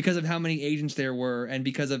figure because of how many agents there were and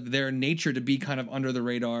because of their nature to be kind of under the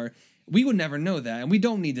radar. We would never know that, and we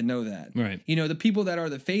don't need to know that. Right. The people that are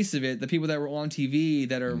the face of it, the people that were on TV,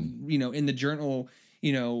 that are, in the journal,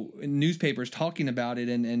 newspapers talking about it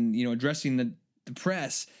and addressing the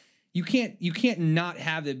press, you can't not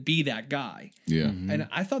have it be that guy. Yeah. And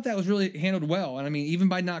I thought that was really handled well. And I mean, even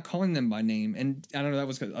by not calling them by name, and I don't know, that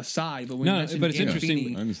was a side, but when but it's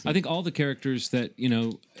interesting. I think all the characters that,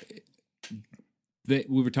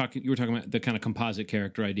 you were talking about the kind of composite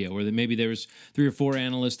character idea, where maybe there's 3 or 4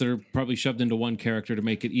 analysts that are probably shoved into one character to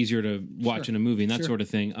make it easier to watch in a movie and that sort of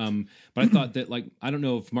thing. But I thought that, like, I don't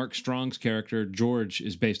know if Mark Strong's character George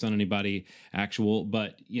is based on anybody actual,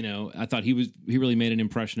 but I thought he really made an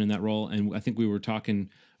impression in that role. And I think we were talking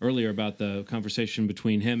earlier about the conversation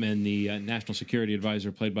between him and the national security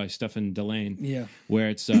advisor played by Stephen Delane, where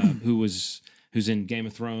it's who's in Game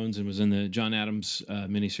of Thrones and was in the John Adams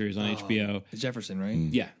miniseries on HBO. Jefferson, right?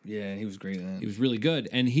 Yeah. Yeah, he was great in that. He was really good.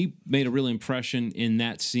 And he made a real impression in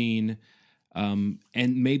that scene. And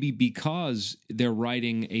maybe because they're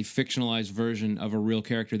writing a fictionalized version of a real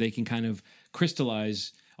character, they can kind of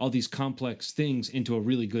crystallize all these complex things into a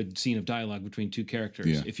really good scene of dialogue between 2 characters.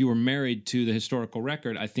 Yeah. If you were married to the historical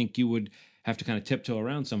record, I think you would have to kind of tiptoe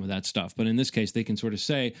around some of that stuff. But in this case, they can sort of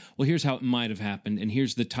say, well, here's how it might have happened, and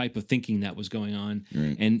here's the type of thinking that was going on.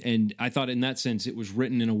 Right. And I thought in that sense it was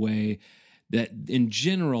written in a way that in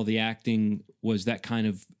general the acting was that kind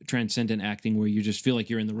of transcendent acting where you just feel like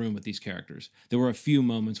you're in the room with these characters. There were a few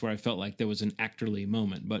moments where I felt like there was an actorly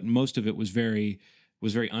moment, but most of it was very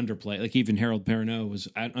underplayed. Like even Harold Perrineau was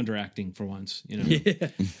underacting for once, Yeah.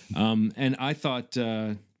 And I thought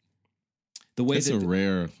the way that's a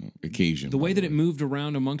rare occasion. The way that it moved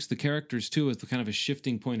around amongst the characters too, as the kind of a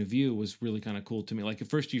shifting point of view, was really kind of cool to me. Like at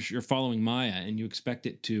first you're following Maya and you expect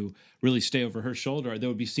it to really stay over her shoulder. There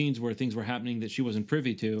would be scenes where things were happening that she wasn't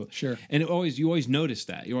privy to. Sure. And you always notice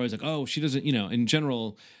that. You're always like, oh, she doesn't. In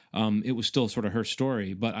general, it was still sort of her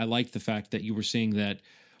story. But I liked the fact that you were seeing that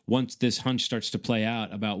once this hunch starts to play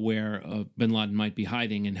out about where Bin Laden might be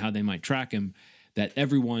hiding and how they might track him, that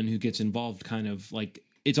everyone who gets involved kind of like.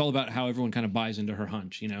 It's all about how everyone kind of buys into her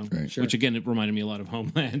hunch, Right. Sure. Which again, it reminded me a lot of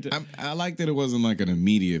Homeland. I like that it wasn't like an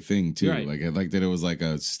immediate thing too. Right. Like I like that it was like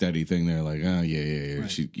a steady thing. They're like, oh yeah.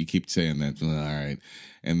 Right. You keep saying that, all right.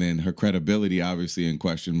 And then her credibility obviously in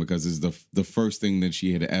question because it's the first thing that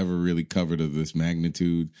she had ever really covered of this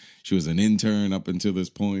magnitude. She was an intern up until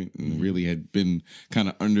this point and really had been kind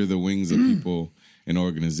of under the wings of people. An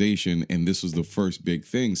organization, and this was the first big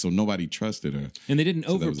thing, so nobody trusted her. And they didn't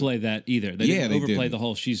overplay that either. They didn't overplay the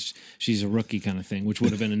whole she's a rookie kind of thing, which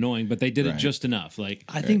would have been annoying, but they did it just enough. Like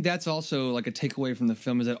I think that's also like a takeaway from the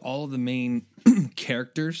film is that all of the main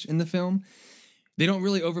characters in the film, they don't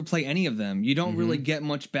really overplay any of them. You don't really get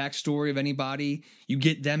much backstory of anybody. You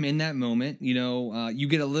get them in that moment. You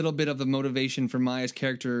get a little bit of the motivation for Maya's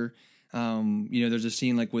character. There's a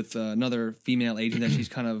scene like with another female agent that she's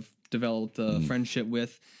kind of developed a friendship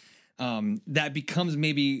with, that becomes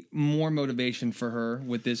maybe more motivation for her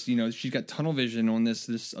with this. She's got tunnel vision on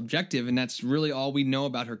this objective, and that's really all we know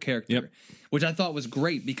about her character, which I thought was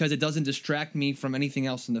great because it doesn't distract me from anything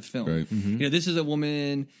else in the film. Right. Mm-hmm. This is a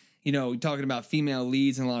woman, talking about female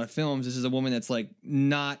leads in a lot of films. This is a woman that's like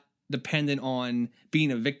not dependent on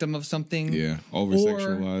being a victim of something,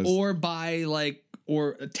 over-sexualized, or by like.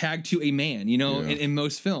 Or tagged to a man, in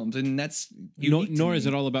most films, and that's nor is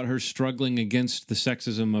it all about her struggling against the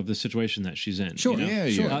sexism of the situation that she's in. Sure,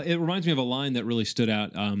 sure. It reminds me of a line that really stood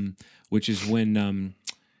out, which is when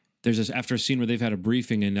there's this after a scene where they've had a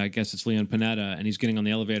briefing, and I guess it's Leon Panetta, and he's getting on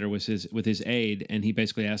the elevator with his aide, and he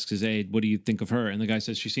basically asks his aide, "What do you think of her?" And the guy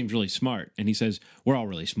says, "She seems really smart," and he says, "We're all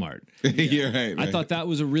really smart." You're right. I thought that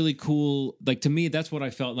was a really cool, like to me, that's what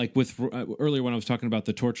I felt like with earlier when I was talking about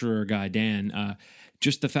the torturer guy Dan.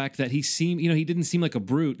 Just the fact that he seemed, he didn't seem like a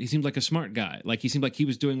brute. He seemed like a smart guy. Like he seemed like he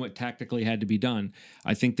was doing what tactically had to be done.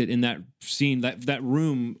 I think that in that scene, that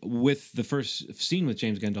room with the first scene with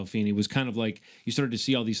James Gandolfini was kind of like you started to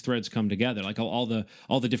see all these threads come together. Like all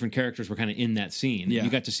the different characters were kind of in that scene. Yeah. You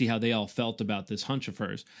got to see how they all felt about this hunch of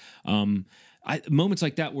hers. Moments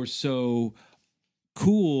like that were so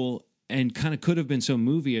cool. And kind of could have been so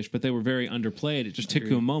movie-ish, but they were very underplayed. It just took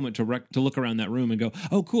you a moment to look around that room and go,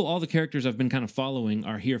 "Oh, cool! All the characters I've been kind of following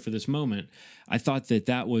are here for this moment." I thought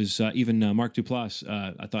that was even Mark Duplass.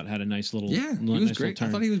 I thought had a nice little he was great. I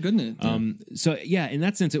thought he was good in it. So in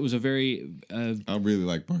that sense, it was a very I really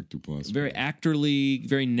like Mark Duplass. Very actorly,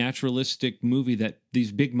 very naturalistic movie. That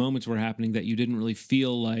these big moments were happening that you didn't really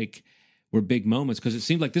feel like were big moments because it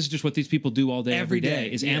seemed like this is just what these people do all day, every day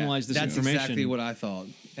is analyze this information. That's exactly what I thought,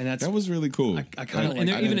 and that was really cool. I kind of like.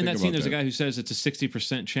 And even in that scene, there's a guy who says it's a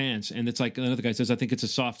 60% chance, and it's like another guy says, "I think it's a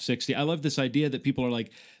soft 60." I love this idea that people are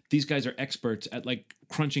like, these guys are experts at like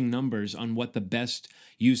crunching numbers on what the best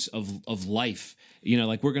use of life.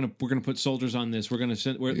 Like we're gonna put soldiers on this. We've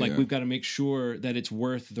got to make sure that it's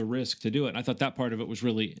worth the risk to do it. And I thought that part of it was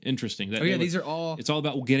really interesting. That these are all. It's all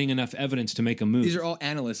about getting enough evidence to make a move. These are all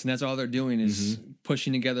analysts, and that's all they're doing is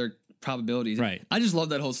pushing together probabilities. Right. I just love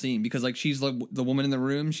that whole scene because like she's like the woman in the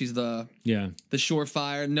room. She's the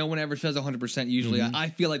surefire. No one ever says 100% usually. I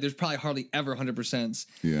feel like there's probably hardly ever 100%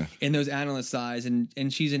 in those analysts' eyes.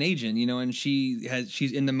 And she's an agent, you know, and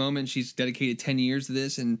she's in the moment. She's dedicated 10 years to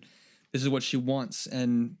this, and this is what she wants.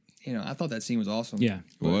 And you know, I thought that scene was awesome. Yeah,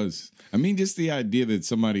 it was. I mean, just the idea that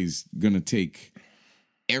somebody's gonna take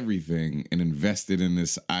everything and invest it in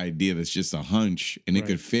this idea that's just a hunch, and it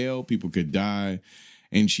could fail, people could die,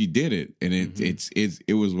 and she did it, and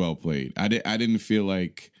it was well played. I didn't feel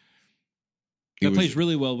like that plays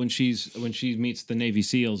really well when she meets the Navy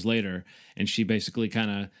SEALs later, and she basically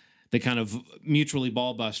they kind of mutually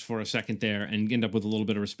ball bust for a second there and end up with a little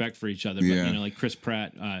bit of respect for each other. But you know, like Chris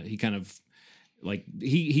Pratt, he kind of. Like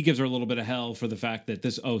he gives her a little bit of hell for the fact that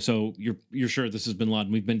this. Oh, so you're sure this has Bin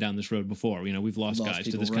Laden? We've been down this road before. You know, we've lost guys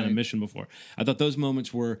people, to this kind of mission before. I thought those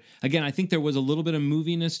moments were, again, I think there was a little bit of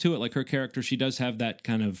moviness to it. Like her character, she does have that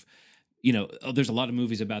kind of, you know, there's a lot of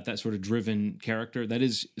movies about that sort of driven character. That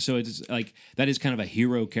is, so it's like that is kind of a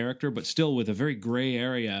hero character, but still with a very gray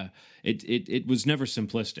area. It was never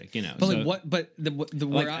simplistic, you know. But like what? But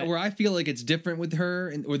where I feel like it's different with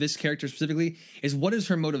her or this character specifically is what is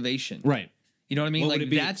her motivation? Right. You know what I mean? Like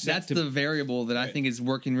that's the variable that I think is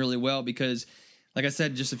working really well because, like I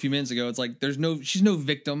said just a few minutes ago, it's like she's no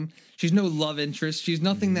victim, she's no love interest, she's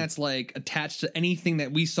nothing that's like attached to anything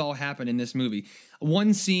that we saw happen in this movie.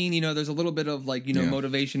 One scene, you know, there's a little bit of like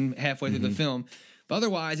motivation halfway through the film, but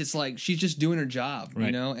otherwise it's like she's just doing her job, you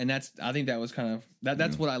know. And I think that was kind of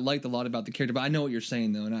that's what I liked a lot about the character. But I know what you're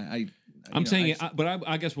saying though, and I'm saying it, but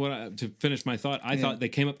I guess to finish my thought, I thought they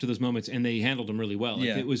came up to those moments and they handled them really well.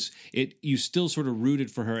 Like you still sort of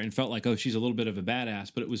rooted for her and felt like, oh, she's a little bit of a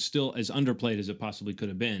badass, but it was still as underplayed as it possibly could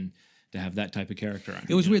have been to have that type of character.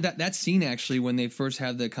 It was weird that scene actually when they first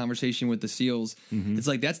have the conversation with the SEALs. It's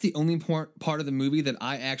like that's the only part of the movie that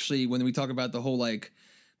I actually, when we talk about the whole like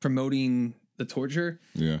promoting the torture,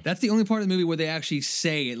 that's the only part of the movie where they actually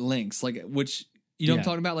say it links, like which. You know what I'm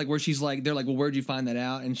talking about? Like where she's like, they're like, well, where'd you find that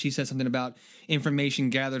out? And she says something about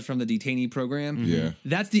information gathered from the detainee program. Yeah.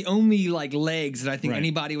 That's the only like legs that I think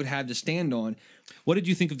anybody would have to stand on. What did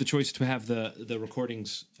you think of the choice to have the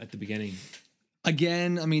recordings at the beginning?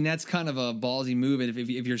 Again, I mean, that's kind of a ballsy move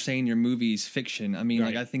if you're saying your movie's fiction. I mean,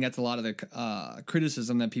 like I think that's a lot of the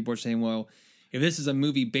criticism that people are saying, well, if this is a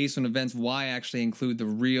movie based on events, why actually include the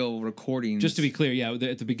real recordings? Just to be clear,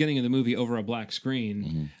 at the beginning of the movie, over a black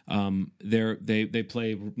screen, they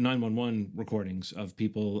play 911 recordings of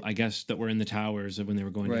people, I guess, that were in the towers when they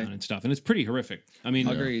were going down and stuff, and it's pretty horrific. I mean,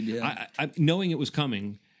 agreed. Yeah, I knowing it was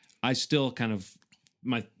coming, I still kind of.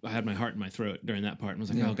 I had my heart in my throat during that part and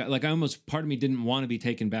was like, oh God, like I almost, part of me didn't want to be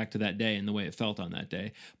taken back to that day and the way it felt on that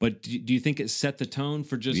day. But do you think it set the tone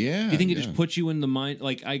for just, do you think it just put you in the mind?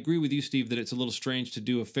 Like, I agree with you, Steve, that it's a little strange to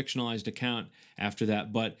do a fictionalized account after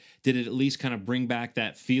that, but did it at least kind of bring back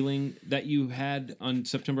that feeling that you had on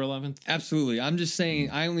September 11th? Absolutely. I'm just saying,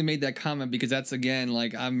 I only made that comment because that's, again,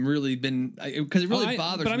 like I'm really been, because it really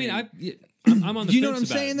bothers me. But I mean, I'm on the fence. You know what I'm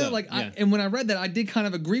saying though? Like, and when I read that, I did kind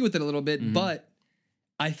of agree with it a little bit, but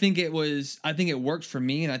I think it worked for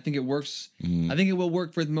me, and I think it works. I think it will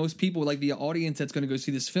work for most people, like the audience that's going to go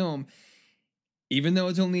see this film. Even though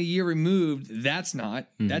it's only a year removed, that's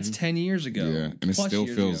 10 years ago. Yeah, and it still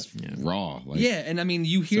feels raw. Like, and I mean,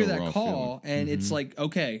 you hear that call, and it's like,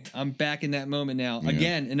 okay, I'm back in that moment now.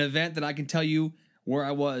 Again, an event that I can tell you where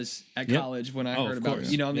I was at college when I heard about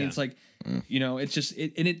it. You know what I mean? It's like, you know, it's just,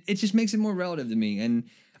 it just makes it more relative to me. And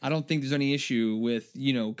I don't think there's any issue with,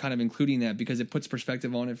 you know, kind of including that because it puts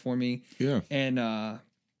perspective on it for me. Yeah. And, I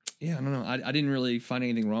don't know. I didn't really find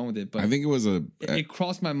anything wrong with it, but I think it was it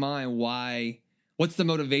crossed my mind what's the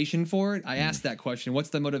motivation for it? I asked that question. What's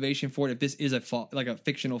the motivation for it if this is a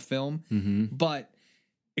fictional film? But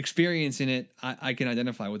experiencing it, I can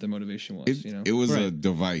identify what the motivation was. It was a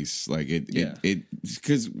device. Like it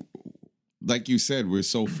because like you said, we're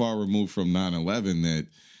so far removed from 9/11 that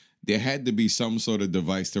there had to be some sort of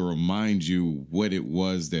device to remind you what it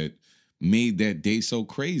was that made that day so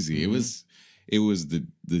crazy. It was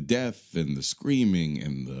the death and the screaming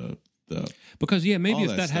and the because maybe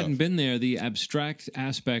if that hadn't been there, the abstract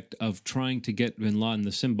aspect of trying to get Bin Laden,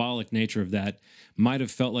 the symbolic nature of that, might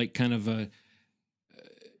have felt like kind of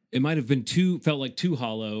it might have been felt like too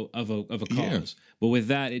hollow of a cause. Yeah. But with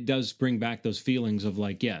that, it does bring back those feelings of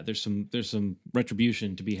like, there's some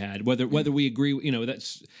retribution to be had. Whether we agree, you know, that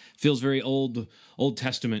feels very Old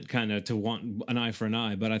Testament kind of to want an eye for an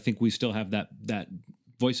eye. But I think we still have that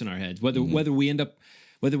voice in our heads. Whether we end up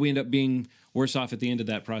being worse off at the end of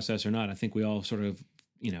that process or not, I think we all sort of,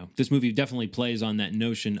 you know, this movie definitely plays on that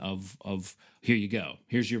notion of here you go,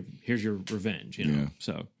 here's your revenge, you know.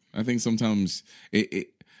 So I think sometimes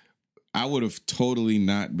I would have totally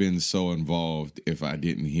not been so involved if I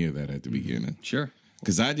didn't hear that at the beginning. Sure.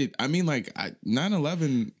 Because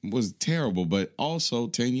 9/11 was terrible, but also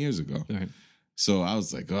 10 years ago. Right. So I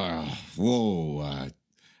was like, oh, whoa.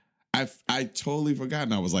 I totally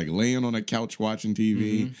forgotten. I was like laying on a couch watching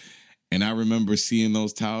TV. And I remember seeing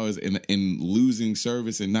those towers and losing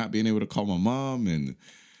service and not being able to call my mom and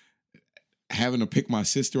having to pick my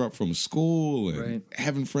sister up from school and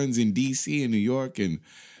having friends in D.C. and New York. And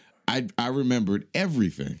I remembered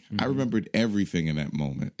everything. I remembered everything in that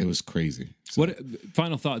moment. It was crazy. So. What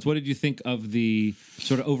final thoughts? What did you think of the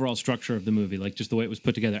sort of overall structure of the movie, like just the way it was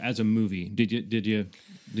put together as a movie? Did you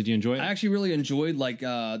enjoy it? I actually really enjoyed like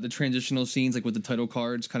the transitional scenes, like with the title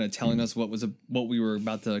cards, kind of telling us what we were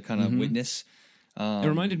about to kind of witness. It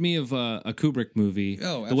reminded me of a Kubrick movie,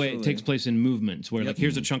 the way it takes place in movements, where like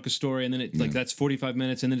here's a chunk of story, and then it like that's 45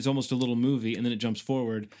 minutes, and then it's almost a little movie, and then it jumps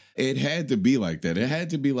forward. It had to be like that. It had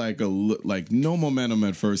to be like no momentum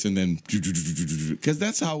at first, and then because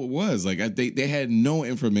that's how it was. Like they had no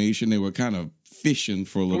information. They were kind of fishing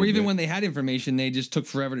for a little bit. Or even when they had information, they just took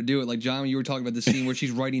forever to do it. Like, John, you were talking about the scene where she's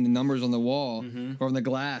writing the numbers on the wall or on the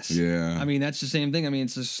glass. Yeah. I mean, that's the same thing. I mean,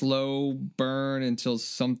 it's a slow burn until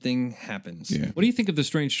something happens. Yeah. What do you think of the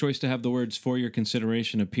strange choice to have the words "for your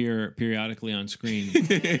consideration" appear periodically on screen and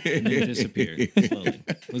then disappear slowly?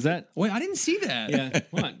 Was that... Wait, I didn't see that. Yeah.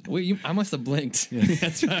 What? Wait, I must have blinked. Yeah.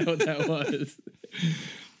 That's right what that was.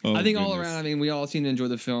 I think all around, I mean, we all seem to enjoy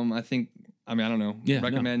the film. I don't know.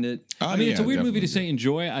 Recommend it. I mean, it's a weird movie to say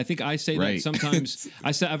enjoy. I think I say that sometimes.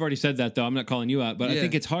 I've already said that, though. I'm not calling you out. But I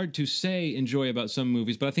think it's hard to say enjoy about some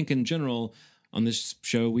movies. But I think in general, on this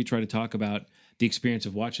show, we try to talk about the experience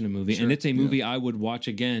of watching a movie. Sure. And it's a movie I would watch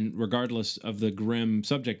again, regardless of the grim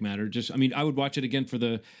subject matter. I would watch it again for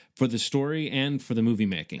the story and for the movie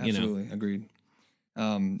making. Absolutely. Agreed.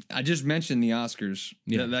 I just mentioned the Oscars.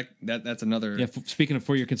 Yeah, that's another. Yeah, speaking of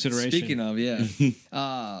for your consideration. Speaking of,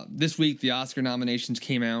 this week the Oscar nominations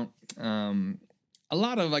came out. A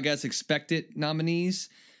lot of, I guess, expected nominees.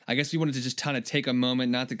 I guess we wanted to just kind of take a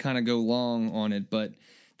moment, not to kind of go long on it, but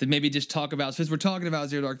to maybe just talk about, since we're talking about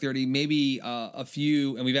Zero Dark 30, maybe a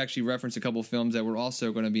few, and we've actually referenced a couple of films that were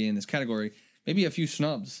also going to be in this category. Maybe a few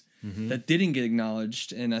snubs. That didn't get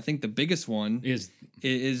acknowledged, and I think the biggest one is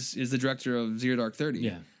the director of Zero Dark 30.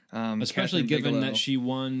 Yeah, especially given that she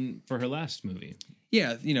won for her last movie.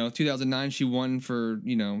 Yeah, 2009 she won for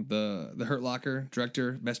the Hurt Locker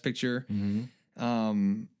director, Best Picture, and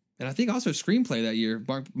I think also screenplay that year.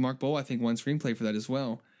 Mark Bowl I think won screenplay for that as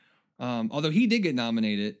well. Although he did get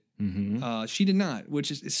nominated. She did not,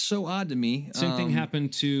 which is so odd to me. Same thing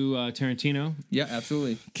happened to Tarantino. Yeah,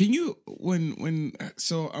 absolutely. Can you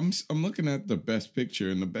so I'm looking at the Best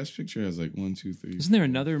Picture, and the Best Picture has like 1, 2, 3. Isn't there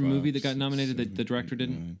another movie that got nominated that the director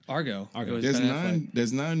didn't? Argo.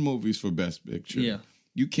 There's 9 movies for Best Picture. Yeah.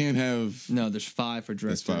 You can't have. No, there's 5 for director.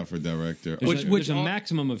 There's 5 for director. There's a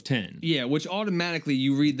maximum of 10. Yeah, which automatically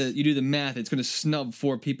you do the math. It's going to snub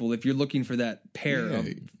 4 people if you're looking for that pair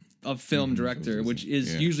of film director, which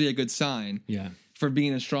is usually a good sign for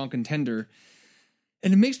being a strong contender.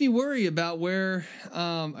 And it makes me worry about where,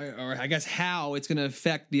 or I guess how it's going to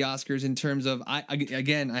affect the Oscars in terms of, I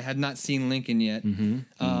have not seen Lincoln yet,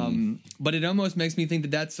 but it almost makes me think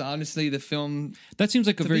that that's honestly the film. That seems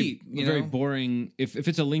like a very boring. If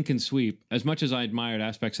it's a Lincoln sweep, as much as I admired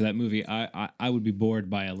aspects of that movie, I would be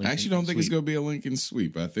bored by a Lincoln. I actually don't think sweep. it's going to be a Lincoln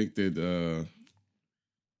sweep. I think that.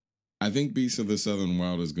 I think Beasts of the Southern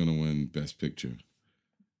Wild is going to win Best Picture.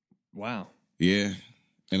 Wow. Yeah.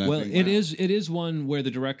 And it is one where the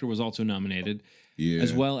director was also nominated,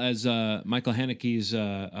 as well as Michael Haneke's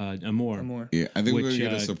Amour. Yeah, I think we're going to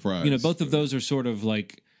get a surprise. Both of those are sort of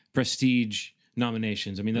like prestige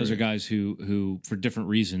nominations. I mean, those are guys who for different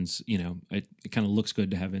reasons, it kind of looks good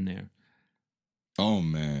to have in there. Oh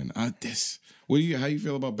man, how you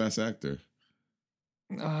feel about Best Actor?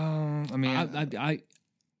 I mean,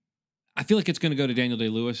 I feel like it's going to go to Daniel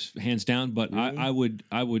Day-Lewis, hands down. But really? I would.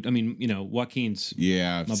 I mean, Joaquin's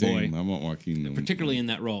my boy. I want Joaquin, particularly in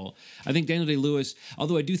that role. I think Daniel Day-Lewis,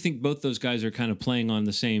 although I do think both those guys are kind of playing on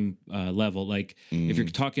the same level. Like if you're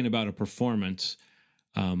talking about a performance,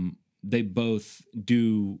 they both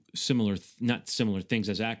do not similar things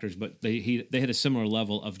as actors, but they had a similar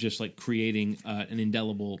level of just like creating an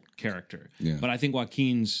indelible character. Yeah. But I think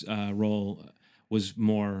Joaquin's role was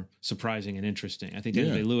more surprising and interesting. I think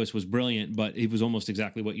Daniel Day-Lewis was brilliant, but he was almost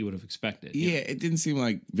exactly what you would have expected. Yeah, it didn't seem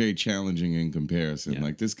like very challenging in comparison. Yeah.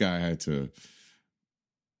 Like this guy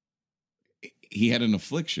he had an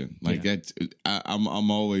affliction. Like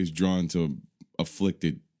I'm always drawn to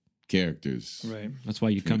afflicted characters. Right. That's why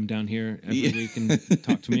you come down here every week and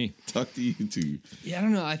talk to me. Talk to you too. Yeah, I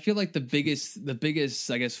don't know. I feel like the biggest,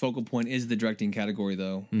 I guess, focal point is the directing category,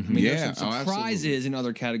 though. I mean, there's some surprises in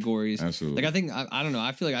other categories. Absolutely. Like, I think, I don't know.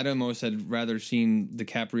 I feel like I'd almost had rather seen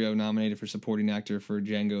DiCaprio nominated for supporting actor for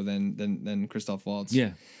Django than Christoph Waltz.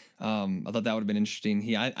 Yeah. I thought that would have been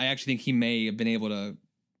interesting. I actually think he may have been able to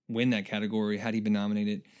win that category had he been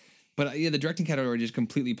nominated. But yeah, the directing category just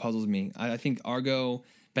completely puzzles me. I think Argo,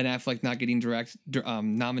 Ben Affleck not getting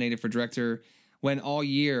nominated for director, when all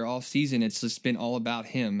year, all season, it's just been all about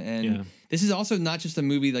him. And this is also not just a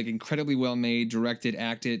movie like incredibly well made, directed,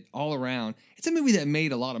 acted, all around. It's a movie that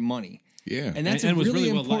made a lot of money. Yeah. And that's a really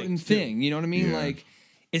important thing. You know what I mean? Like,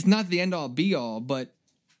 it's not the end all be all, but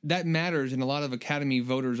that matters in a lot of Academy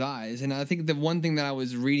voters' eyes. And I think the one thing that I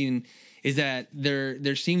was reading is that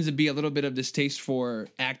there seems to be a little bit of distaste for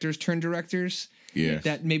actors turned directors. Yeah.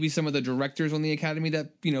 That maybe some of the directors on the Academy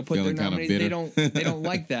that put Feeling their nominees, they don't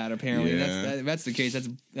like that apparently. Yeah. That's the case.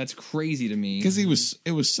 That's crazy to me. Because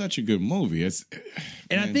it was such a good movie. I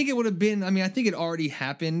think it would have been. I think it already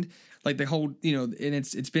happened. Like the whole, and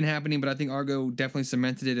it's been happening, but I think Argo definitely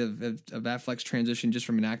cemented it of Affleck's transition just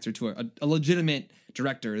from an actor to a legitimate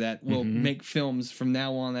director that will make films from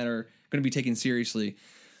now on that are going to be taken seriously.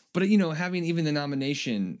 But having even the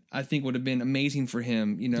nomination, I think would have been amazing for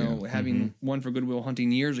him. Having won for Good Will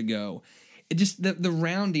Hunting years ago, it just the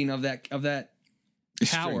rounding of that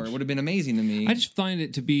power would have been amazing to me. I just find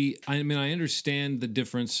it to be. I understand the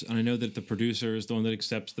difference, and I know that the producer is the one that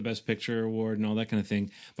accepts the Best Picture award and all that kind of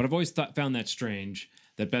thing. But I've always found that strange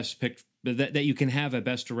that that you can have a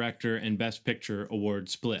Best Director and Best Picture award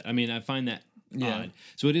split. I find that odd.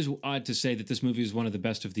 So it is odd to say that this movie is one of the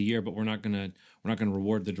best of the year, but we're not gonna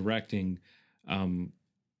reward the directing.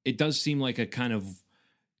 It does seem like a kind of,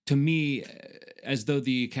 to me, as though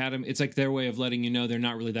the Academy, it's like their way of letting you know they're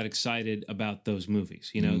not really that excited about those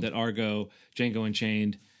movies. That Argo, Django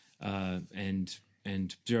Unchained,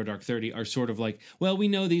 and Zero Dark 30 are sort of like, well, we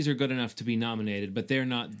know these are good enough to be nominated, but they're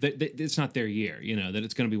not. It's not their year. That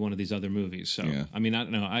it's going to be one of these other movies. So I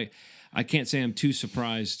don't know. I can't say I'm too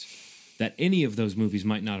surprised that any of those movies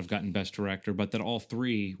might not have gotten Best Director, but that all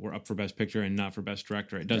three were up for Best Picture and not for Best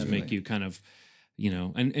Director. It does make you kind of,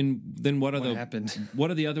 and then what happened?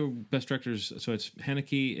 What are the other Best Directors? So it's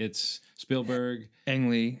Haneke, it's Spielberg,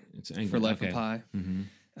 Ang Lee, for Life of Pi. Mm-hmm.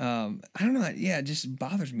 I don't know. Yeah, it just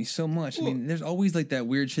bothers me so much. Well, there's always like that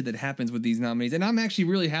weird shit that happens with these nominees, and I'm actually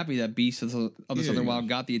really happy that Beast of the Southern Wild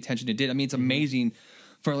got the attention it did. It's amazing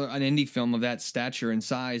for an indie film of that stature and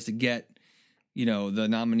size to get, the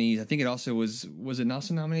nominees. I think it also was it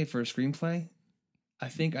also nominated for a screenplay? I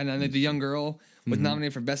think, and then the young girl was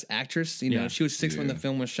nominated for Best Actress. She was 6 when the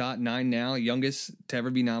film was shot, 9 now, youngest to ever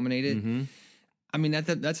be nominated.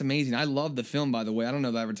 That's amazing. I love the film, by the way. I don't know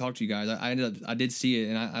if I ever talked to you guys. I did see it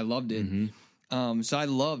and I loved it. So I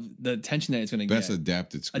love the attention that it's going to get. Best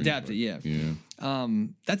adapted screenplay. Adapted, yeah.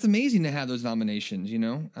 That's amazing to have those nominations.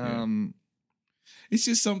 It's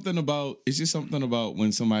just something about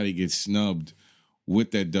when somebody gets snubbed,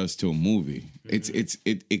 what that does to a movie.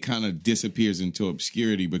 It kind of disappears into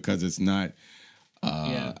obscurity because it's not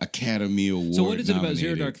Academy Award. So what is it nominated. about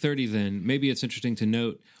Zero Dark 30 then? Maybe it's interesting to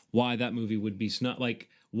note why that movie would be snubbed. Like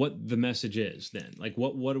what the message is then. Like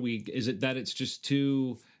what are we? Is it that it's just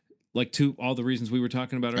too all the reasons we were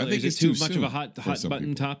talking about earlier? I think is it's it too too much of a hot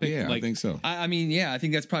button topic? Yeah, I think so. I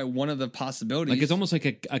think that's probably one of the possibilities. Like it's almost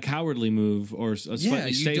like a cowardly move or a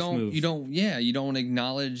slightly safe move. You don't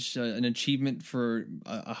acknowledge an achievement for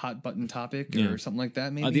a hot button topic or something like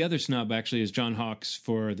that. Maybe the other snub actually is John Hawkes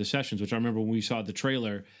for The Sessions, which I remember when we saw the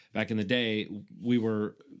trailer back in the day.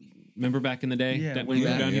 Remember back in the day that when we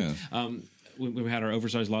were down here. We had our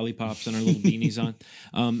oversized lollipops and our little beanies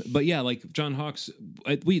on. But yeah, like John Hawkes,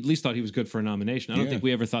 we at least thought he was good for a nomination. I don't think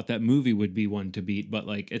we ever thought that movie would be one to beat, but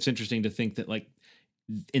like it's interesting to think that like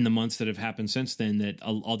in the months that have happened since then that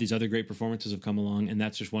all these other great performances have come along, and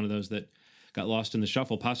that's just one of those that got lost in the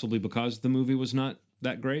shuffle, possibly because the movie was not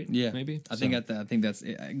that great. Yeah, maybe. I think that's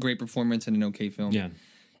a great performance and an okay film. Yeah.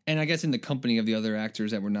 And I guess in the company of the other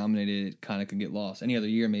actors that were nominated, it kind of could get lost. Any other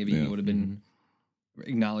year, maybe he would have been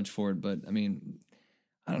acknowledged for it, but I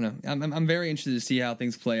don't know. I'm very interested to see how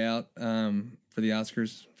things play out for the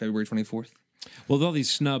Oscars, February 24th. Well, with all these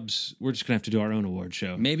snubs, we're just gonna have to do our own award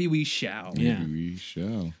show. Maybe we shall. Maybe we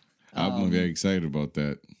shall. I'm very excited about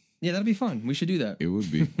that. Yeah, that'll be fun. We should do that. It would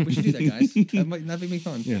be. We should do that, guys. That'd be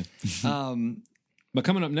fun. Yeah. But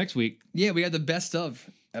coming up next week, we have the best of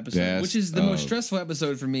episode, which is the most stressful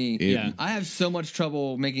episode for me. Yeah, I have so much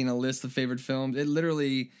trouble making a list of favorite films. It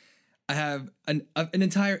literally. I have an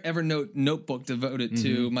entire Evernote notebook devoted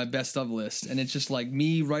to my best of list, and it's just like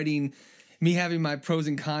me having my pros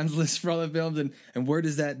and cons list for all the films, and where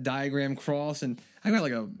does that diagram cross, and I got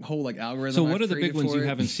like a whole like algorithm. So what are the big ones you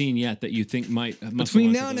haven't seen yet that you think might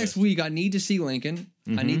between now and next week? I need to see Lincoln.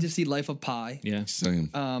 I need to see Life of Pi. Yeah, same.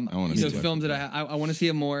 I want to see films that I want to see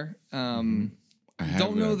it more.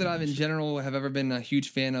 Don't know that I've in general have ever been a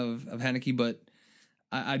huge fan of Haneke, but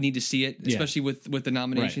I need to see it, especially with the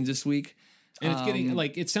nominations this week. And it's getting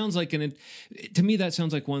like, it sounds like to me that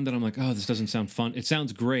sounds like one that I'm like, oh, this doesn't sound fun. It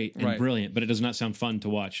sounds great and brilliant, but it does not sound fun to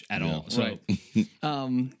watch at all. So,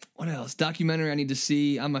 what else? Documentary I need to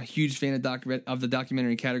see. I'm a huge fan of the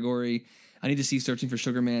documentary category. I need to see Searching for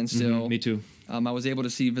Sugar Man still. Me too. I was able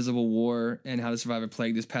to see Visible War and How to Survive a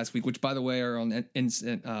Plague this past week, which by the way are on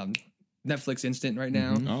Netflix Instant right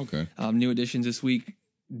now. Oh, okay. New editions this week.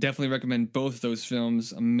 Definitely recommend both those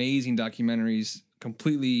films. Amazing documentaries,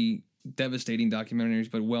 completely devastating documentaries,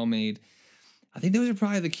 but well made. I think those are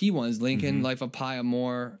probably the key ones. Lincoln, Life of Pi,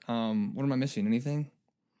 More. What am I missing? Anything?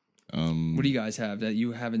 What do you guys have that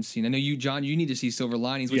you haven't seen? I know you, John, you need to see Silver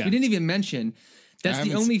Linings, which we didn't even mention. That's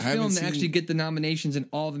the only film that actually get the nominations in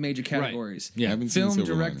all the major categories. Right. Yeah, film,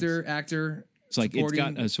 director, actor. It's like it's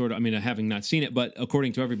got a sort of, I mean, having not seen it, but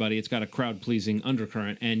according to everybody, it's got a crowd-pleasing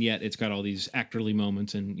undercurrent, and yet it's got all these actorly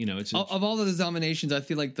moments, and it's of all of the nominations, I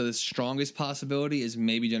feel like the strongest possibility is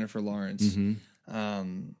maybe Jennifer Lawrence,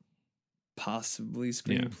 possibly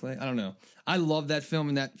screenplay. I don't know. I love that film,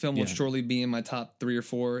 and that film will surely be in my top 3 or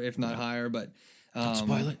 4, if not higher. But don't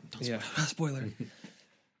spoil it. Spoiler.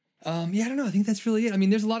 I don't know. I think that's really it. I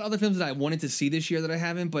mean, there's a lot of other films that I wanted to see this year that I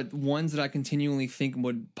haven't, but ones that I continually think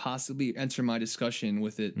would possibly enter my discussion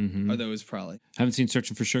with it are those probably. Haven't seen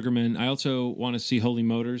Searching for Sugar Man. I also want to see Holy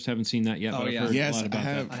Motors. Haven't seen that yet. Oh, but yeah. I've heard Yes, a lot about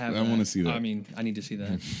that. I have. I want to see that. I mean, I need to see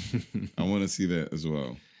that. I want to see that as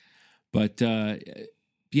well. But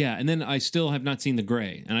yeah, and then I still have not seen The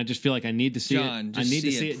Gray, and I just feel like I need to see John, it. I need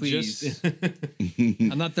to see it, please.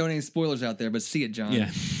 I'm not throwing any spoilers out there, but see it, John.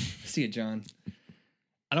 Yeah. See it, John.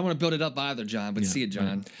 I don't want to build it up either, John, but see it,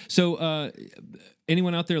 John. Right. So,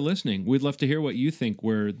 anyone out there listening, we'd love to hear what you think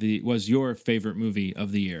was your favorite movie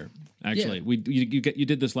of the year. Actually, you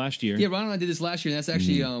did this last year. Yeah, Ron and I did this last year, and that's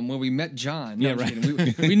actually when we met John. No,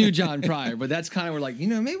 we knew John prior, but that's kind of we're like,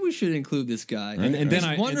 maybe we should include this guy. And then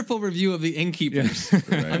this wonderful review of The Innkeepers,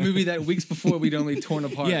 a movie that weeks before we'd only torn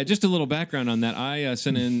apart. Yeah, just a little background on that. I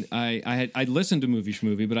sent in. I listened to Movie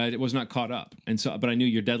Schmovie, but I was not caught up, but I knew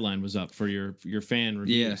your deadline was up for your fan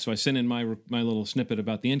review. Yeah. So I sent in my little snippet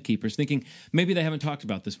about The Innkeepers, thinking maybe they haven't talked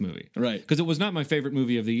about this movie, right? Because it was not my favorite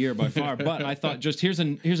movie of the year by far, but I thought just here's a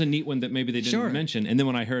neat one that maybe they didn't mention. And then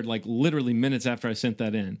when I heard, like, literally minutes after I sent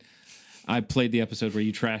that in, I played the episode where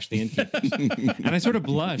you trashed The Innkeepers. And I sort of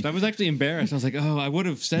blushed. I was actually embarrassed. I was like, oh, I would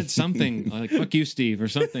have said something like, fuck you, Steve, or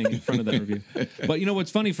something in front of that review. But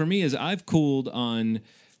what's funny for me is I've cooled on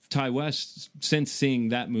Ty West since seeing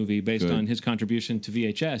that movie based on his contribution to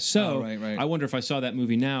VHS. So I wonder if I saw that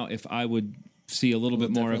movie now, if I would see a little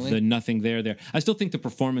bit more of the nothing there. I still think the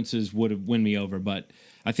performances would have win me over, but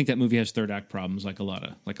I think that movie has third act problems, like a lot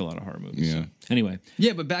of horror movies. Yeah. So, anyway.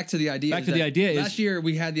 Yeah, but back to the idea. Last year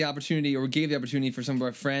we had the opportunity, or gave the opportunity for some of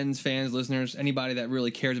our friends, fans, listeners, anybody that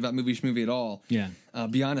really cares about Movie Schmovie at all. Yeah.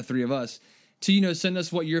 Beyond the three of us, to send us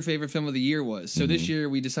what your favorite film of the year was. So this year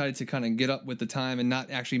we decided to kind of get up with the time and not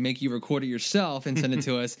actually make you record it yourself and send it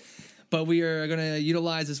to us. But we are going to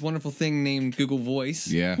utilize this wonderful thing named Google Voice.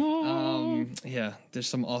 Yeah. There's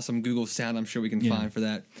some awesome Google sound I'm sure we can find for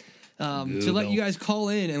that. To let you guys call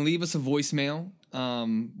in and leave us a voicemail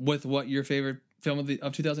with what your favorite film of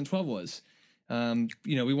 2012 was.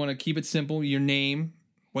 We want to keep it simple. Your name,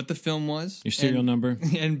 what the film was. Your serial number.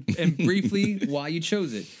 And briefly why you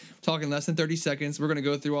chose it. Talking less than 30 seconds. We're going to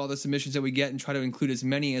go through all the submissions that we get and try to include as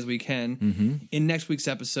many as we can in next week's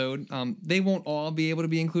episode. They won't all be able to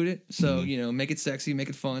be included. So, make it sexy, make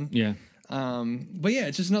it fun. Yeah. But yeah,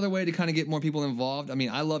 it's just another way to kind of get more people involved. I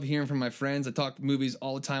mean, I love hearing from my friends. I talk movies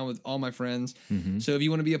all the time with all my friends. So if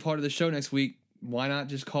you want to be a part of the show next week, why not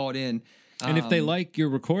just call it in? And if they like your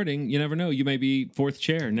recording, you never know. You may be fourth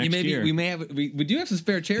chair next year. We do have some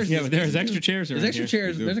spare chairs. Yeah, but there's extra chairs. There's extra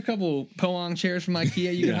chairs. There's a couple Poang chairs from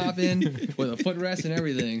IKEA you can hop in with a footrest and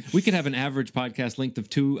everything. We could have an average podcast length of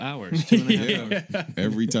 2 hours, 2.5 hours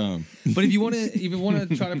every time. But if you want to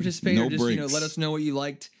try to participate, or just let us know what you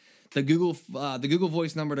liked. The Google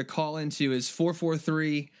Voice number to call into is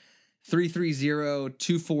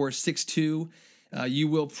 443-330-2462. You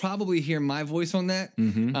will probably hear my voice on that,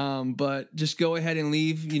 but just go ahead and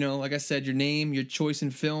leave, like I said, your name, your choice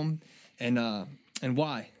in film, and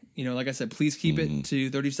why. like I said, please keep it to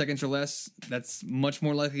 30 seconds or less. That's much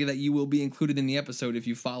more likely that you will be included in the episode if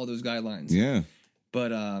you follow those guidelines. Yeah.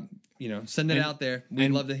 But, send it out there.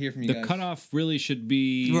 We'd love to hear from you guys. The cutoff really should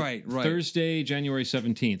be right. Thursday, January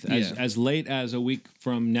 17th. As late as a week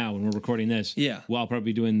from now when we're recording this. Yeah. Well, I'll probably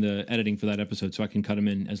be doing the editing for that episode, so I can cut them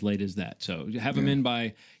in as late as that. So have them in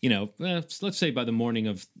by, let's say by the morning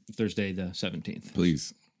of Thursday the 17th.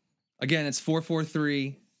 Please. Again, it's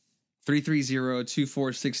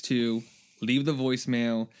 443-330-2462. Leave the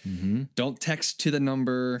voicemail. Don't text to the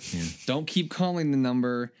number. Don't keep calling the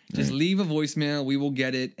number. Just leave a voicemail. We will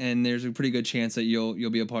get it, and there's a pretty good chance that you'll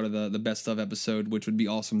be a part of the best of episode, which would be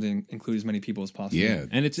awesome to include as many people as possible. Yeah,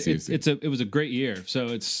 and it was a great year. So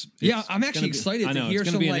it's I'm actually excited to hear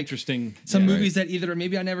some interesting movies that either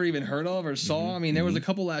maybe I never even heard of or saw. I mean, there was a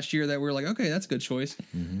couple last year that we were like, okay, that's a good choice,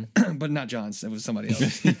 but not John's. It was somebody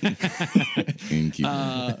else.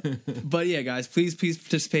 But yeah, guys, please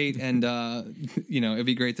participate, and it'd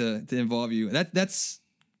be great to involve you.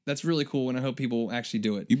 That's really cool, and I hope people actually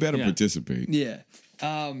do it. You better participate. Yeah.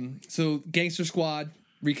 So Gangster Squad,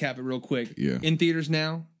 recap it real quick. Yeah. In theaters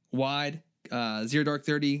now, wide. Zero Dark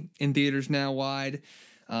 30 in theaters now, wide.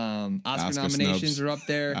 Oscar nominations are up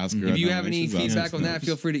there. If you have any feedback on that,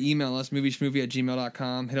 feel free to email us,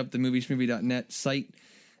 movieschmovie@gmail.com. Hit up the movieschmovie.net site.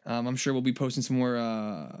 I'm sure we'll be posting some more,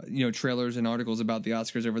 trailers and articles about the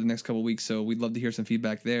Oscars over the next couple of weeks, so we'd love to hear some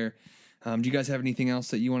feedback there. Do you guys have anything else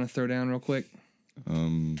that you want to throw down real quick?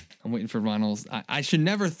 I'm waiting for Ronald's. I should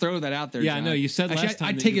never throw that out there. Yeah, John. I know. You said last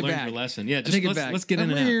time that you learned your lesson. Yeah, just let's get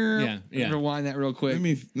in and out. Yeah. Rewind that real quick. Let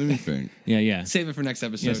me think. Yeah. Save it for next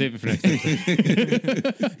episode. Yeah, save it for next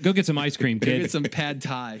episode. Go get some ice cream, kid. Go get some pad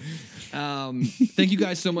thai. Thank you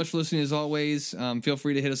guys so much for listening as always. Feel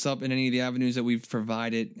free to hit us up in any of the avenues that we've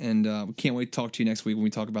provided, and we can't wait to talk to you next week when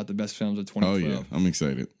we talk about the best films of 2012. Oh yeah, I'm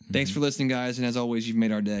excited. Thanks for listening, guys, and as always, you've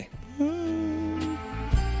made our day.